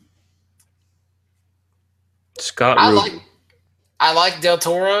Rubin. I like Del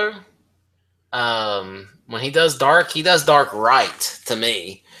Toro. When he does dark right to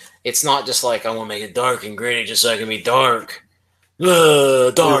me. It's not just like, I want to make it dark and gritty just so I can be dark.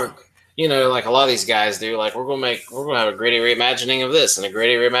 Dark. You know, like a lot of these guys do. Like, we're gonna have a gritty reimagining of this and a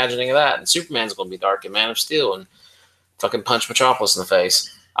gritty reimagining of that. And Superman's gonna be dark and Man of Steel and fucking punch Metropolis in the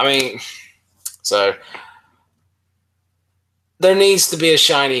face. I mean, so there needs to be a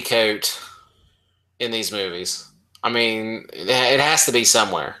shiny coat in these movies. I mean, it has to be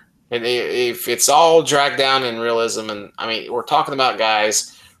somewhere. If it's all dragged down in realism, and I mean, we're talking about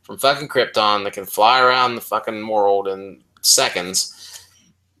guys from fucking Krypton that can fly around the fucking world in seconds,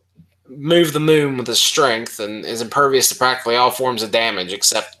 move the moon with his strength, and is impervious to practically all forms of damage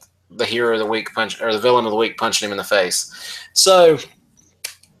except the hero of the week or the villain of the week punching him in the face. So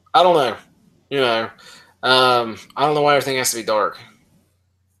I don't know. You know, I don't know why everything has to be dark.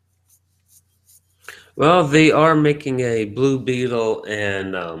 Well, they are making a Blue Beetle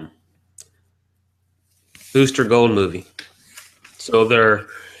and Booster Gold movie, so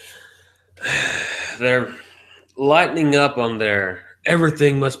they're lightening up on their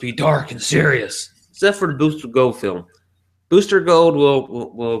everything must be dark and serious, except for the Booster Gold film. Booster Gold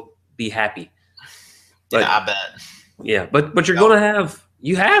will be happy. But, yeah, I bet. Yeah, but you're gonna have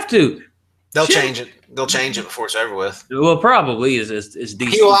to. They'll change it. They'll change it before it's over with. Well, probably is DC.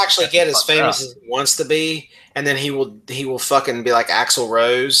 He will actually get as famous as he wants to be, and then he will fucking be like Axl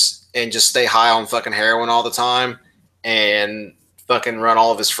Rose and just stay high on fucking heroin all the time and fucking run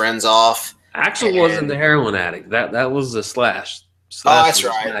all of his friends off. Axl wasn't the heroin addict. That was the Slash. Oh, that's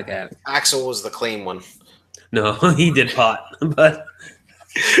right. Axl was the clean one. No, he did pot, but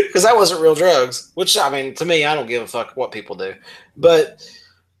because that wasn't real drugs. Which, I mean, to me, I don't give a fuck what people do. But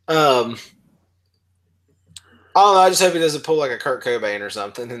I don't know. I just hope he doesn't pull like a Kurt Cobain or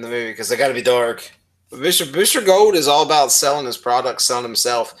something in the movie because they got to be dark. Booster Gold is all about selling his product, selling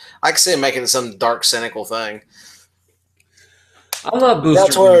himself. I can see him making some dark, cynical thing. I love Booster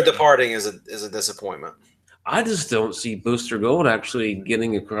That's where Gold. departing is a disappointment. I just don't see Booster Gold actually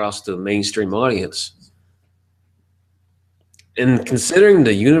getting across to a mainstream audience. And considering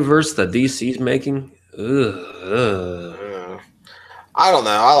the universe that DC's making, I don't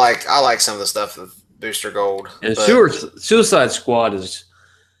know. I like some of the stuff with Booster Gold. and but Suicide Squad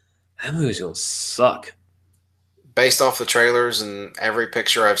that movie's gonna suck. based off the trailers and every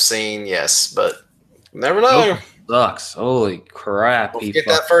picture I've seen, yes, but never know. Sucks. Holy crap! Don't forget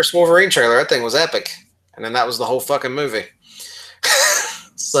that first Wolverine trailer. That thing was epic, and then that was the whole fucking movie.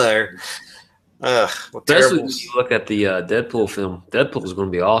 So, especially when you look at the Deadpool film, Deadpool is going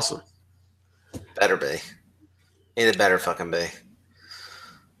to be awesome. Better be. It better fucking be.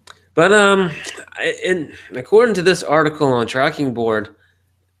 But and according to this article on Tracking Board,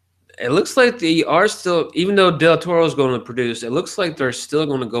 it looks like they are still, even though Del Toro is going to produce, it looks like they're still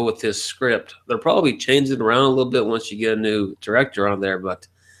going to go with his script. They'll probably change it around a little bit once you get a new director on there. But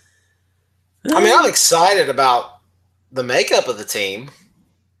I mean, I'm excited about the makeup of the team.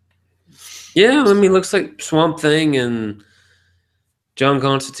 Yeah, I mean, it looks like Swamp Thing and John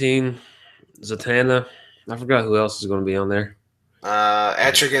Constantine, Zatanna. I forgot who else is going to be on there.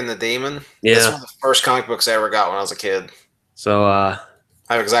 Etrigan the Demon. Yeah. That's one of the first comic books I ever got when I was a kid. So, I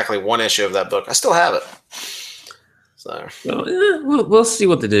have exactly one issue of that book. I still have it. So we'll see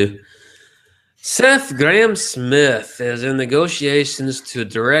what they do. Seth Grahame-Smith is in negotiations to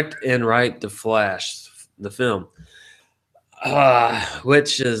direct and write The Flash, the film,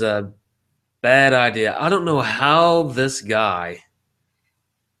 which is a bad idea. I don't know how this guy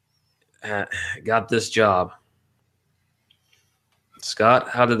got this job. Scott,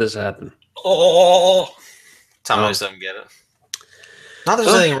 how did this happen? Tom doesn't get it. Not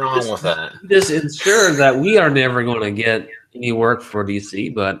there's anything wrong with that. Just ensure that we are never going to get any work for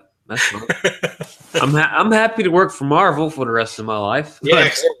DC, but that's fine. I'm happy to work for Marvel for the rest of my life. Yeah,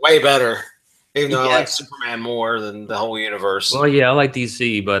 because they're way better. Even though I like Superman more than the whole universe. Well, yeah, I like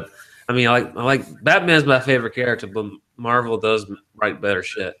DC, but I mean, I like Batman's my favorite character, but Marvel does write better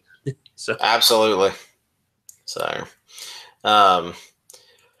shit. So absolutely. So, for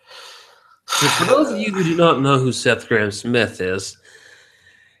those of you who do not know who Seth Grahame-Smith is,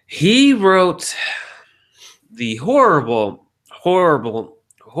 he wrote the horrible.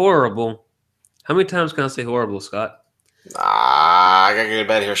 How many times can I say horrible, Scott? I gotta get to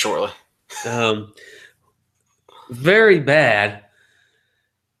bed here shortly. Very bad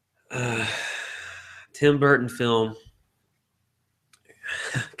Tim Burton film.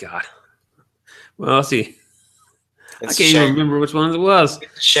 God. Well, let's see. I can't even remember which one it was.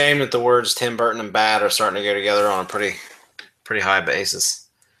 It's a shame that the words Tim Burton and bad are starting to go together on a pretty high basis.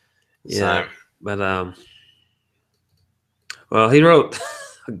 Yeah, so. But well, he wrote.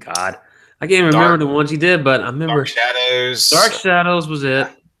 Oh, God, I can't remember the ones he did, but I remember Dark Shadows. Dark Shadows was it.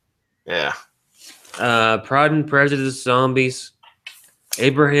 Yeah. Pride and Prejudice, Zombies,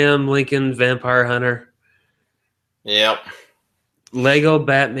 Abraham Lincoln, Vampire Hunter. Yep. Lego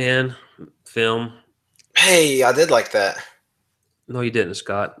Batman film. Hey, I did like that. No, you didn't,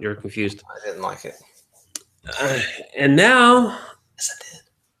 Scott. You're confused. I didn't like it. And now, yes, I did.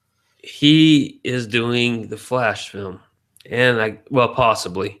 He is doing the Flash film, and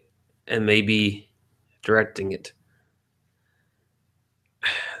possibly, and maybe directing it.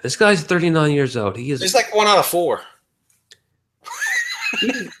 This guy's 39 years old. He's like 1 out of 4.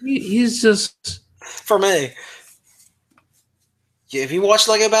 He's just for me. Have you watched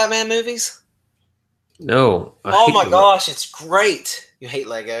Lego Batman movies? No. Oh my gosh, it's great. You hate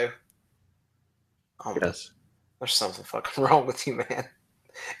Lego? Oh, yes. There's something fucking wrong with you, man.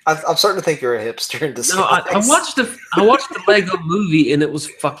 I'm starting to think you're a hipster in disguise. No, I watched the Lego movie and it was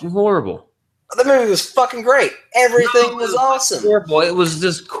fucking horrible. The movie was fucking great. Everything was awesome. Horrible. It was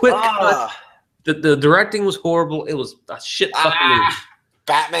just quick. The directing was horrible. It was a shit fucking movie.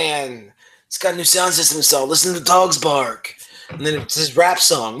 Batman. It's got a new sound system installed. Listen to the dogs bark. And then it's his rap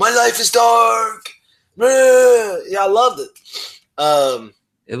song. My life is dark. Yeah, I loved it.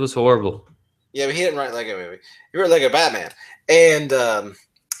 It was horrible. Yeah, but he didn't write Lego movie. He wrote Lego Batman. And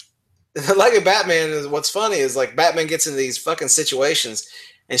the Lego Batman is what's funny is like Batman gets into these fucking situations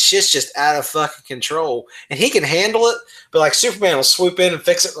and shit's just out of fucking control. And he can handle it, but like Superman will swoop in and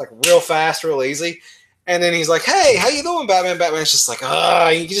fix it like real fast, real easy. And then he's like, hey, how you doing, Batman? Batman's just like,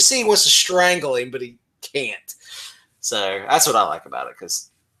 you can just see he wants to strangle him, but he can't. So that's what I like about it,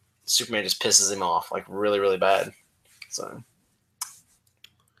 because Superman just pisses him off like really, really bad. So,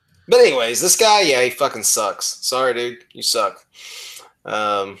 but anyways, this guy, yeah, he fucking sucks. Sorry, dude, you suck.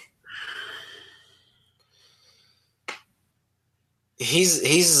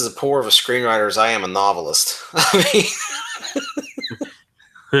 he's as poor of a screenwriter as I am a novelist. I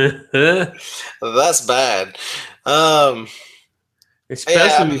mean, that's bad. Especially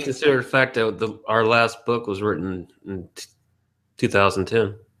I when you mean- consider the fact that our last book was written in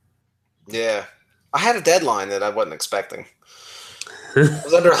 2010. Yeah, I had a deadline that I wasn't expecting. I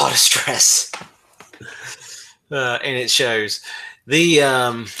was under a lot of stress, and it shows. The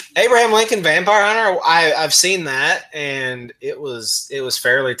Abraham Lincoln Vampire Hunter, I've seen that, and it was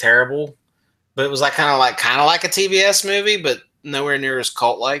fairly terrible, but it was like kind of like a TBS movie, but nowhere near as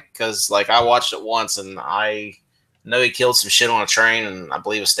cult like. Because like I watched it once, and I know he killed some shit on a train, and I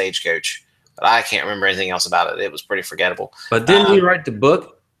believe a stagecoach, but I can't remember anything else about it. It was pretty forgettable. But didn't he write the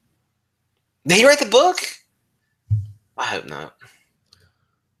book? Did he write the book? I hope not.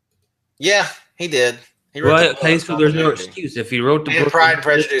 Yeah, he did. He wrote Well, the book, okay, so not there's the no movie. excuse if he wrote the And book. Pride,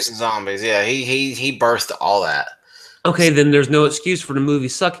 Prejudice, and Zombies. Yeah, he birthed all that. Okay, then there's no excuse for the movie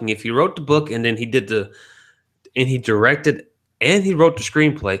sucking. If he wrote the book and then he directed and he wrote the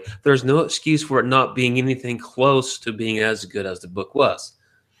screenplay, there's no excuse for it not being anything close to being as good as the book was.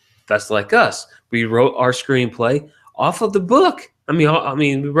 That's like us. We wrote our screenplay off of the book. I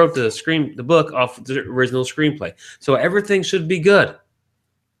mean, we wrote the book off of the original screenplay. So everything should be good.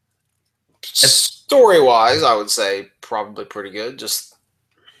 Story wise, I would say probably pretty good. Just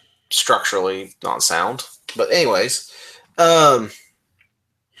structurally not sound. But anyways,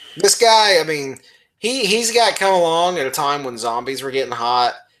 this guy, I mean, he's got come along at a time when zombies were getting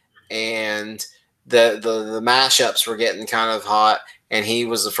hot and the mashups were getting kind of hot, and he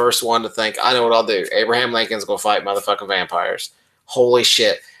was the first one to think, I know what I'll do. Abraham Lincoln's gonna fight motherfucking vampires. Holy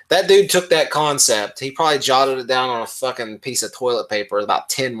shit. That dude took that concept, he probably jotted it down on a fucking piece of toilet paper, about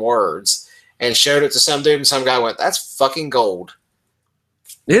 10 words, and showed it to some dude, and some guy went, that's fucking gold.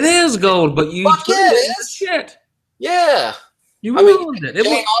 It is gold, but you Fuck yeah, it is. shit. Yeah. You I mean, ruined it.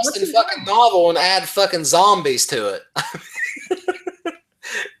 Jane Austen fucking novel and add fucking zombies to it.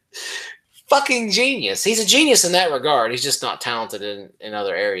 Fucking genius. He's a genius in that regard. He's just not talented in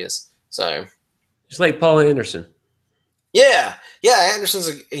other areas. So Just like Paul Anderson. yeah, Anderson's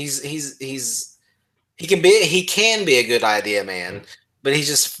he can be a good idea man, but he's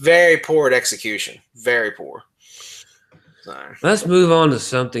just very poor at execution. Very poor. So Let's move on to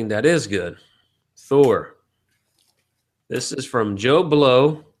something that is good. Thor. This is from Joe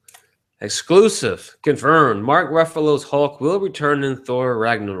Blow. Exclusive. Confirmed. Mark Ruffalo's Hulk will return in Thor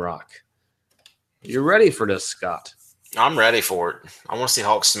Ragnarok. You ready for this, Scott? I'm ready for it. I want to see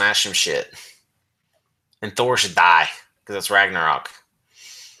Hulk smash some shit. And Thor should die because it's Ragnarok.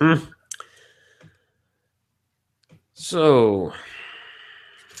 So,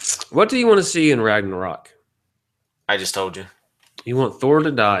 what do you want to see in Ragnarok? I just told you. You want Thor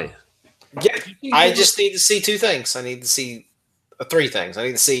to die. Yeah, I just need to see two things. I need to see three things. I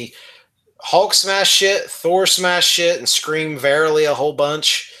need to see Hulk smash shit, Thor smash shit, and scream verily a whole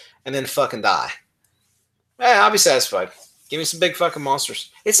bunch, and then fucking die. I'll be satisfied. Give me some big fucking monsters.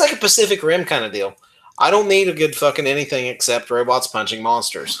 It's like a Pacific Rim kind of deal. I don't need a good fucking anything except robots punching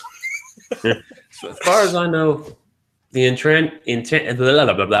monsters. So as far as I know, the Enchantress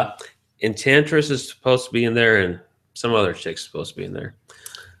is supposed to be in there, and some other chick's supposed to be in there.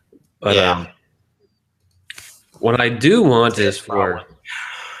 But Yeah. what I do want is Probably. for,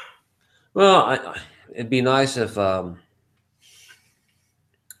 well, it'd be nice if I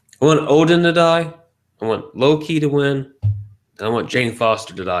want Odin to die, I want Loki to win, and I want Jane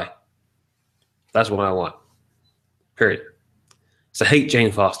Foster to die. That's what I want. Period. So I hate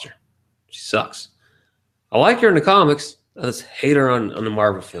Jane Foster. She sucks. I like her in the comics. I just hate her on the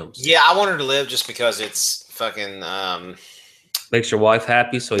Marvel films. Yeah, I want her to live just because it's fucking Makes your wife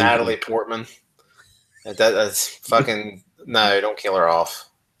happy, so Natalie Portman. That's fucking no! Don't kill her off.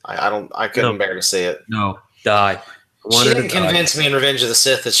 I couldn't No. bear to see it. no die. I want She her to didn't die. convince me in Revenge of the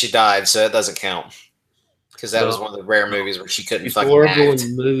Sith that she died, so it doesn't count. Because that was No. one of the rare movies where she couldn't She's fucking horrible act.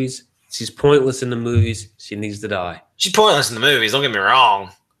 in the movies. She's pointless in the movies. She needs to die. She's pointless in the movies. Don't get me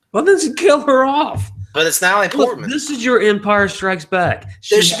wrong, Well, then kill her off. but it's Natalie Look, Portman. this is your Empire Strikes Back.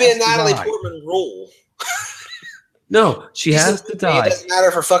 There should be a has to Natalie die. Portman rule. No, she has to It die. doesn't matter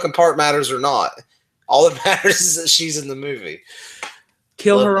if her fucking part matters or not. All that matters is that she's in the movie.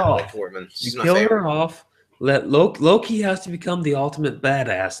 Kill Love her Natalie off. Portman. She's You my kill favorite. her off. Let Loki has to become the ultimate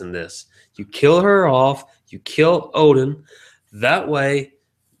badass in this. You kill her off. You kill Odin. That way,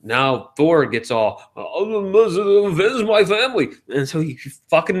 now Thor gets all, this is my family. And so he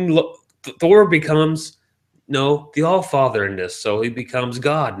fucking, Thor becomes, the All-Father in this. So he becomes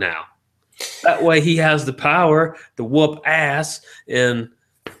God now. That way he has the power to whoop ass and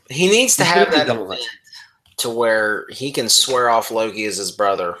He needs to He's have gonna that be gone. event to where he can swear off Loki as his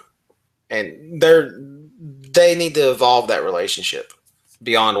brother, and they need to evolve that relationship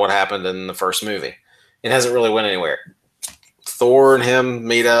beyond what happened in the first movie. It hasn't really went anywhere. Thor and him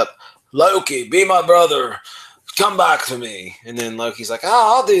meet up. Loki, be my brother. Come back to me. And then Loki's like,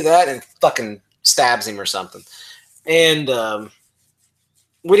 oh, I'll do that, and fucking stabs him or something. And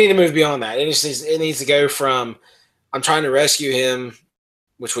we need to move beyond that. It needs to go from I'm trying to rescue him,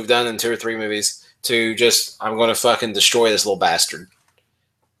 which we've done in 2 or 3 movies, to just I'm going to fucking destroy this little bastard.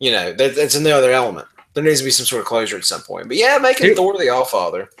 You know, that's another element. There needs to be some sort of closure at some point. But yeah, making Thor the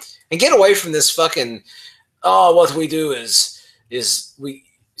Allfather and get away from this fucking. Oh, what we do is we.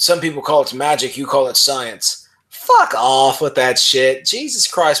 Some people call it magic. You call it science. Fuck off with that shit. Jesus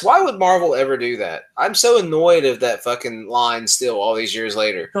Christ. Why would Marvel ever do that? I'm so annoyed of that fucking line still all these years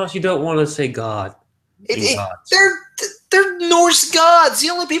later. Because you don't want to say God. They're Norse gods. The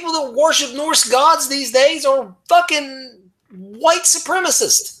only people that worship Norse gods these days are fucking white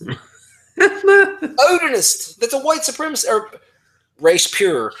supremacists. Odinist. That's a white supremacist. Or race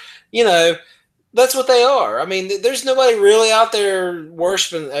pure. You know, that's what they are. I mean, there's nobody really out there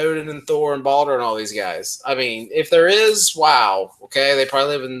worshiping Odin and Thor and Balder and all these guys. I mean, if there is, wow. Okay, they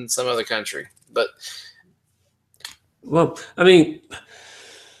probably live in some other country. But well, I mean,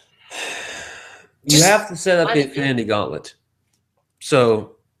 you have to set up the Infinity Gauntlet.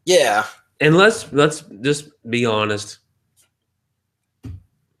 So yeah, and let's just be honest.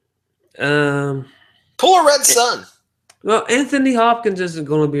 Pull a Red Sun. Well, Anthony Hopkins isn't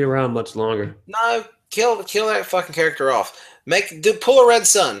going to be around much longer. No, kill that fucking character off. Pull a Red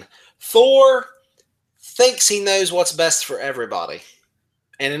Sun. Thor thinks he knows what's best for everybody,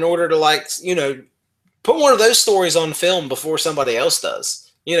 and in order to put one of those stories on film before somebody else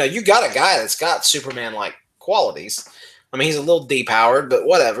does. You know, you got a guy that's got Superman-like qualities. I mean, he's a little depowered, but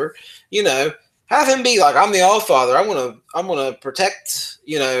whatever. You know, have him be like, I'm the Allfather. I'm gonna protect,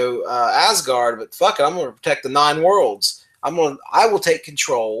 Asgard, but fuck it, I'm gonna protect the 9 worlds. I will take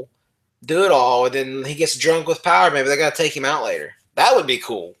control, do it all, and then he gets drunk with power. Maybe they gotta take him out later. That would be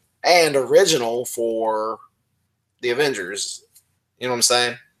cool and original for the Avengers. You know what I'm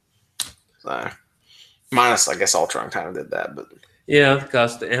saying? So, minus, I guess Ultron kind of did that, but yeah,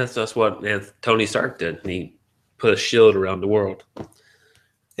 because that's what Tony Stark did. He put a shield around the world.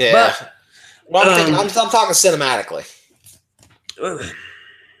 Yeah. But, well, I'm talking cinematically. It'd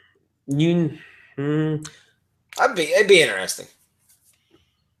be interesting.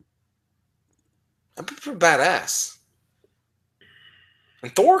 That'd be pretty badass.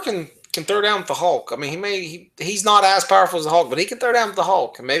 And Thor can throw down with the Hulk. I mean, he's not as powerful as the Hulk, but he can throw down with the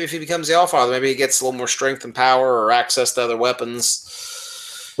Hulk. And maybe if he becomes the Allfather, maybe he gets a little more strength and power or access to other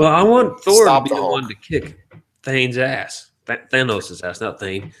weapons. Well, I want Thor to be the one to kick Thane's ass. Thanos' ass, not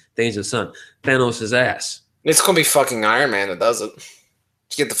Thane. Thane's his son. Thanos' ass. It's going to be fucking Iron Man that does it.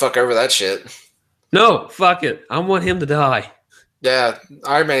 Get the fuck over that shit. No, fuck it. I want him to die. Yeah,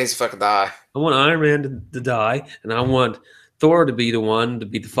 Iron Man needs to fucking die. I want Iron Man to die, and I want Thor to be the one to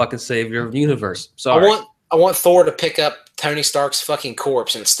be the fucking savior of the universe. Sorry. I want Thor to pick up Tony Stark's fucking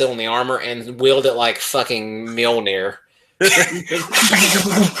corpse and still in the armor and wield it like fucking Mjolnir.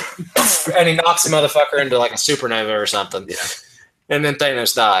 And he knocks the motherfucker into like a supernova or something. Yeah. And then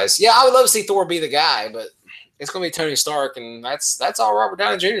Thanos dies. Yeah, I would love to see Thor be the guy, but it's going to be Tony Stark, and that's all Robert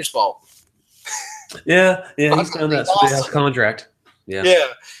Downey Jr.'s fault. Yeah, he's done that awesome contract. Yeah,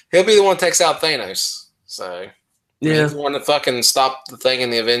 he'll be the one that takes out Thanos. So yeah, he's the one to fucking stop the thing in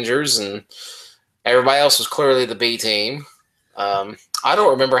the Avengers, and everybody else was clearly the B team. I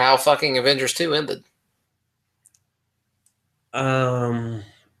don't remember how fucking Avengers 2 ended.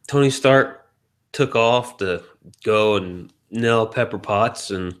 Tony Stark took off to go and nail Pepper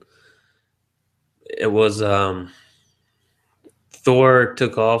Potts, and it was Thor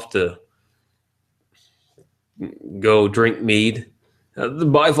took off to go drink mead at the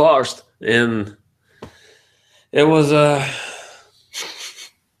Bifrost, and it was I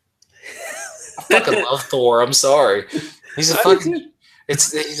fucking love Thor. I'm sorry. He's a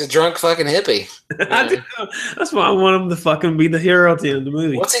drunk fucking hippie. I do. That's why I want him to fucking be the hero at the end of the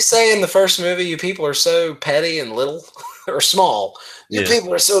movie. What's he say in the first movie? You people are so petty and little, or small. You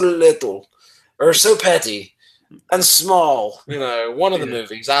people are so little, or so petty and small. You know, one of the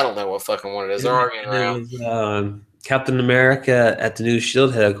movies. I don't know what fucking one it is. They're arguing around. It was, Captain America at the new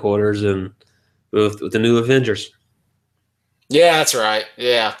S.H.I.E.L.D. headquarters and with the new Avengers. Yeah, that's right.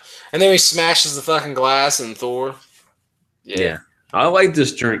 Yeah. And then he smashes the fucking glass and Thor. Yeah. I like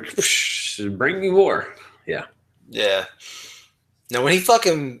this drink. Bring me more. Yeah. Yeah. Now, when he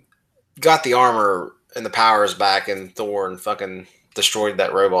fucking got the armor and the powers back in Thor and fucking destroyed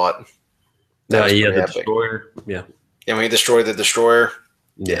that robot. That was yeah, pretty the epic. destroyer. Yeah, And when he destroyed the destroyer.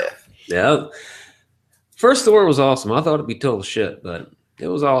 yeah, yeah. First Thor was awesome. I thought it'd be total shit, but it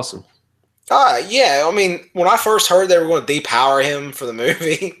was awesome. Yeah. I mean, when I first heard they were going to depower him for the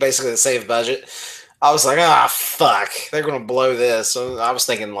movie, basically to save budget, I was like, fuck, they're going to blow this. So I was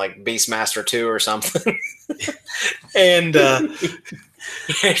thinking like Beastmaster 2 or something. and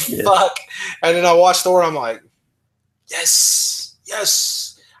fuck. And then I watched Thor and I'm like, yes,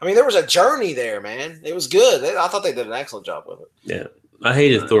 yes. I mean, there was a journey there, man. It was good. I thought they did an excellent job with it. Yeah, I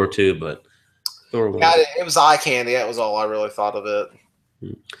hated Thor 2, but Thor 1. Yeah, it was eye candy. That was all I really thought of it.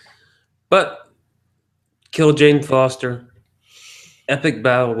 But kill Jane Foster. Epic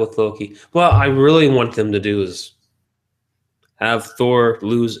battle with Loki. What I really want them to do is have Thor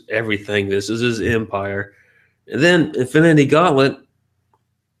lose everything. This is his empire. And then Infinity Gauntlet,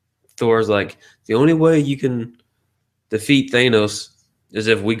 Thor's like, the only way you can defeat Thanos is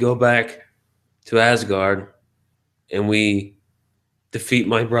if we go back to Asgard and we defeat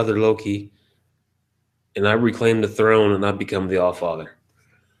my brother Loki and I reclaim the throne and I become the Allfather.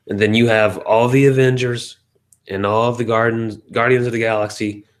 And then you have all the Avengers and all of the Guardians of the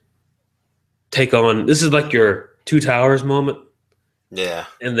Galaxy take on. This is like your Two Towers moment. Yeah.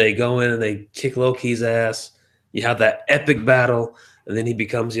 And they go in and they kick Loki's ass. You have that epic battle, and then he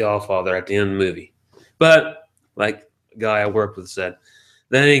becomes the Allfather at the end of the movie. But like a guy I worked with said,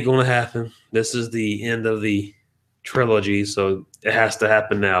 that ain't going to happen. This is the end of the trilogy, so it has to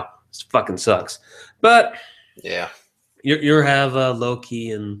happen now. It fucking sucks. But yeah, you have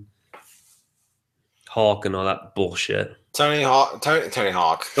Loki and Hulk and all that bullshit. Tony Hawk. Tony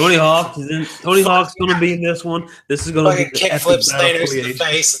Hawk's going to be in this one. This is going to be the kick flips Thanos in the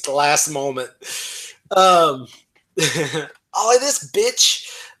face at the last moment. Oh, this bitch.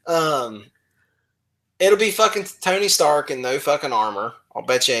 It'll be fucking Tony Stark in no fucking armor. I'll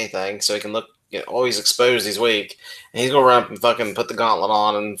bet you anything. So he can look, always exposed. He's weak, and he's gonna run up and fucking put the gauntlet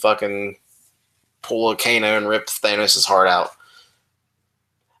on and fucking pull a Kano and rip Thanos' heart out.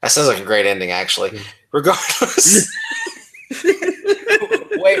 That sounds like a great ending, actually. Regardless.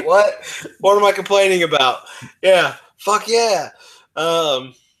 Wait, what? What am I complaining about? Yeah, fuck yeah.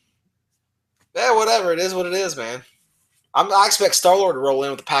 Yeah, whatever. It is what it is, man. I expect Star-Lord to roll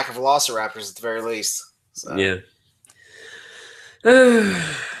in with a pack of Velociraptors at the very least. So. Yeah.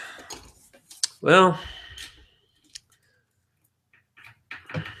 Well,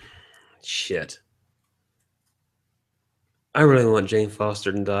 shit. I really want Jane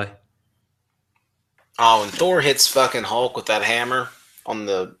Foster to die. Oh, when Thor hits fucking Hulk with that hammer on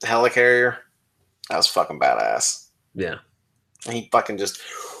the helicarrier, that was fucking badass. Yeah. And he fucking just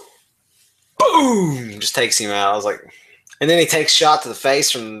boom, just takes him out. I was like, and then he takes a shot to the face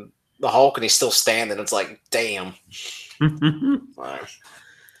from the Hulk, and he's still standing. It's like, damn.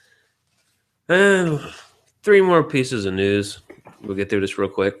 And 3 more pieces of news. We'll get through this real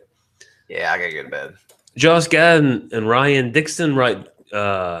quick. Yeah, I gotta go to bed. Josh Gad and Ryan Dixon write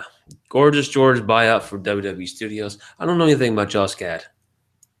Gorgeous George buyout for WWE Studios. I don't know anything about Josh Gad.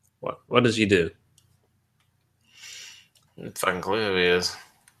 What does he do? Fucking clue who he is.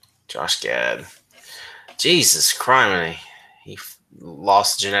 Josh Gad. Jesus Christ, he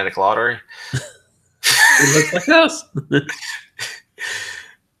lost the genetic lottery. He looks like us.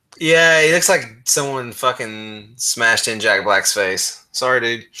 Yeah, he looks like someone fucking smashed in Jack Black's face. Sorry,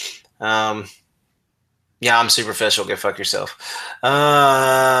 dude. Yeah, I'm superficial. Go fuck yourself.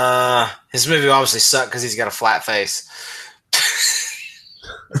 His movie obviously sucked because he's got a flat face.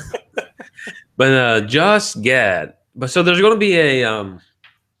 But Josh Gad. But so there's going to be a.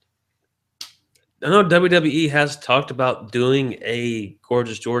 I know WWE has talked about doing a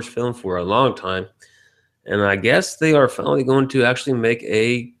Gorgeous George film for a long time, and I guess they are finally going to actually make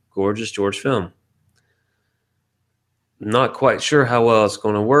a Gorgeous George film. Not quite sure how well it's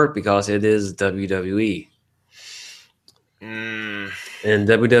going to work because it is WWE. And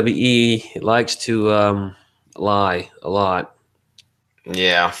WWE likes to lie a lot.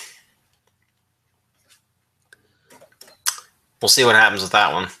 Yeah. We'll see what happens with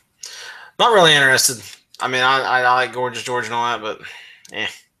that one. Not really interested. I mean, I like Gorgeous George and all that, but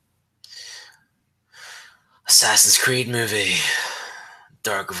Assassin's Creed movie.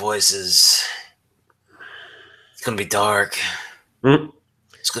 Dark Voices. It's going to be dark.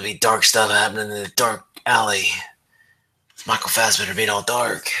 It's going to be dark stuff happening in the dark alley. Michael Fassbender being all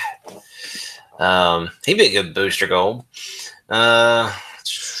dark. He'd be a good Booster Gold.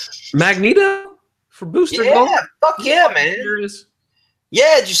 Magneto for Booster Gold? Yeah, fuck yeah, man.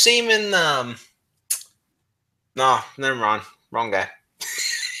 Yeah, did you see him in... No, never mind. Wrong guy.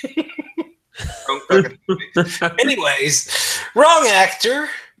 Wrong fucking movie. Anyways, wrong actor.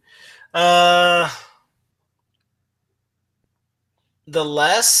 The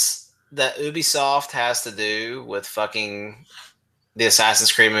less that Ubisoft has to do with fucking the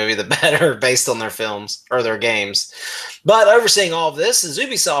Assassin's Creed movie, the better, based on their films or their games. But overseeing all of this is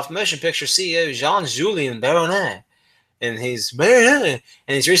Ubisoft motion picture CEO Jean-Julien Baronet. And he's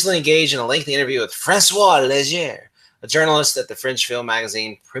recently engaged in a lengthy interview with Francois Leger, a journalist at the French film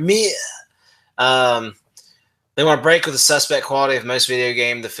magazine Premiere. They want to break with the suspect quality of most video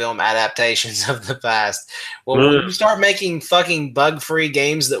game to film adaptations of the past. Well, when you start making fucking bug-free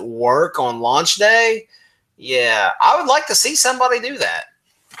games that work on launch day, yeah, I would like to see somebody do that.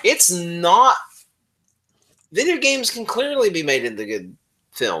 It's not... Video games can clearly be made into good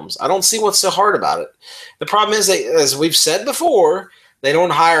films. I don't see what's so hard about it. The problem is, as we've said before, they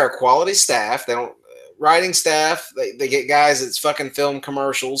don't hire a quality staff. They don't... Writing staff, they get guys that's fucking film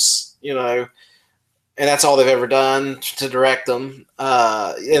commercials, you know, and that's all they've ever done to direct them.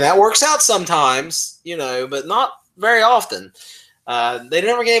 And that works out sometimes, you know, but not very often. They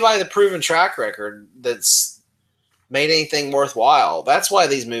never get anybody the proven track record that's made anything worthwhile. That's why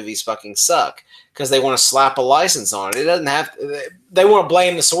these movies fucking suck, because they want to slap a license on it. It doesn't have. They want to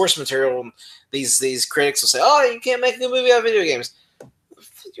blame the source material. These critics will say, "Oh, you can't make a good movie out of video games."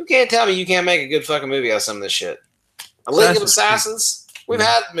 You can't tell me you can't make a good fucking movie out of some of this shit. A League of Assassins. We've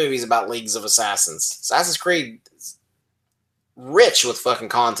had movies about Leagues of Assassins. Assassin's Creed is rich with fucking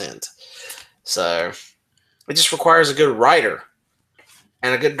content. So it just requires a good writer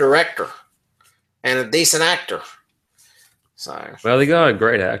and a good director and a decent actor. So, well, they got a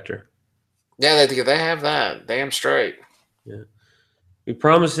great actor. Yeah, they have that. Damn straight. Yeah. We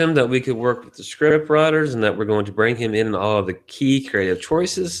promised him that we could work with the script writers and that we're going to bring him in all of the key creative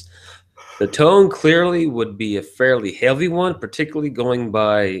choices. The tone clearly would be a fairly heavy one, particularly going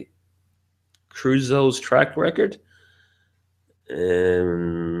by Crusoe's track record.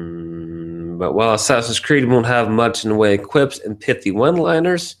 But while Assassin's Creed won't have much in the way of quips and pithy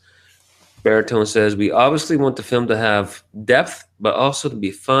one-liners, Baritone says, we obviously want the film to have depth, but also to be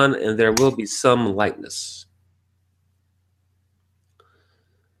fun, and there will be some lightness.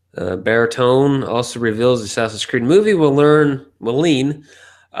 Baritone also reveals the Assassin's Creed movie will lean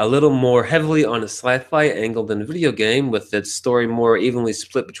a little more heavily on a sci-fi angle than a video game, with its story more evenly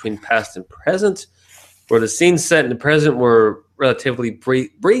split between past and present. Where the scenes set in the present were relatively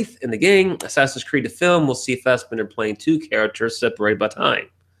brief in the game, Assassin's Creed the film will see Fassbender playing two characters separated by time.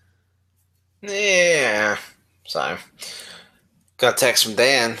 Yeah. So, got a text from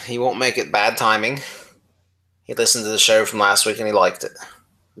Dan. He won't make it bad timing. He listened to the show from last week and he liked it.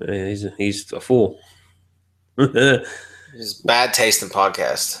 He's a fool. It's bad taste in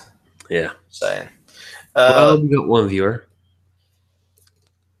podcast. Yeah. Saying. Well, we got one viewer.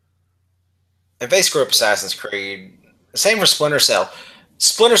 If they screw up Assassin's Creed, same for Splinter Cell.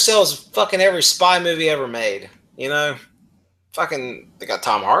 Splinter Cell is fucking every spy movie ever made. You know? Fucking, they got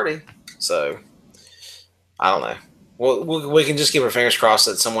Tom Hardy. So, I don't know. We can just keep our fingers crossed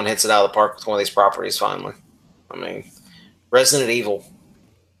that someone hits it out of the park with one of these properties finally. I mean, Resident Evil.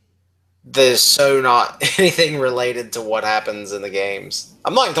 There's so not anything related to what happens in the games.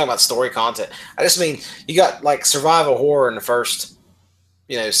 I'm not even talking about story content. I just mean, you got like survival horror in the first,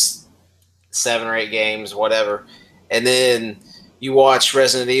 7 or 8 games, whatever. And then you watch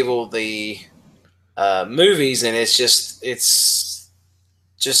Resident Evil, the movies, and it's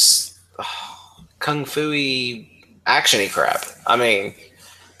just kung fu-y, action-y crap. I mean,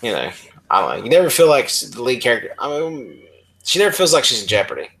 I don't know. You never feel like the lead character. I mean, she never feels like she's in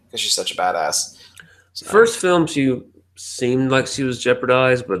jeopardy because she's such a badass. So. First film, she seemed like she was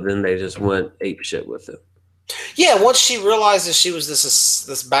jeopardized, but then they just went ape shit with it. Yeah, once she realized that she was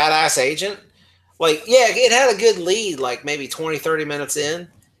this badass agent, it had a good lead, like maybe 20, 30 minutes in.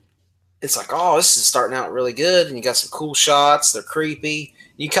 It's like, oh, this is starting out really good, and you got some cool shots. They're creepy.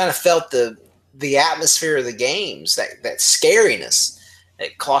 You kind of felt the atmosphere of the games, that scariness,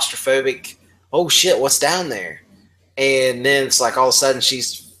 that claustrophobic, oh shit, what's down there? And then it's like all of a sudden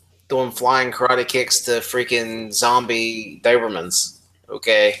she's doing flying karate kicks to freaking zombie Dobermans.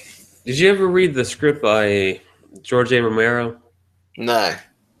 Okay. Did you ever read the script by George A. Romero? No.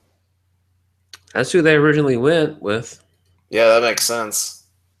 That's who they originally went with. Yeah, that makes sense.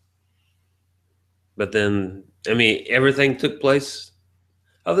 But then, I mean, everything took place,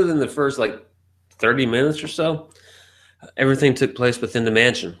 other than the first, 30 minutes or so, everything took place within the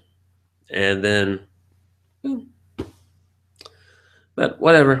mansion. And then, but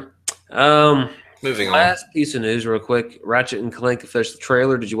whatever. Moving on. Last piece of news real quick. Ratchet and Clank official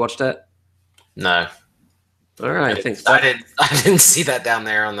trailer. Did you watch that? No. All right, thanks. I didn't see that down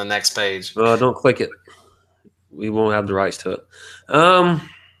there on the next page. Well, don't click it. We won't have the rights to it.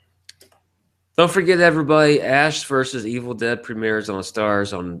 Don't forget, everybody, Ash versus Evil Dead premieres on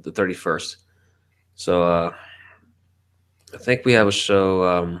Stars on the 31st. So I think we have a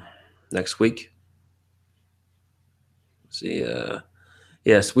show next week. Let's see,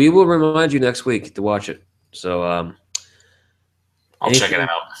 yes, we will remind you next week to watch it. So I'll check it out.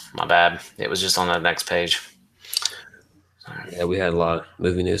 My bad. It was just on the next page. Yeah, we had a lot of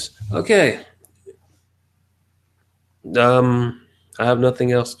movie news. Okay. I have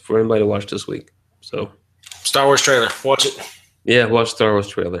nothing else for anybody to watch this week. So Star Wars trailer. Watch it. yeah, watch Star Wars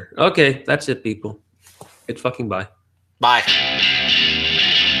trailer. Okay, that's it, people. It's fucking bye. Bye.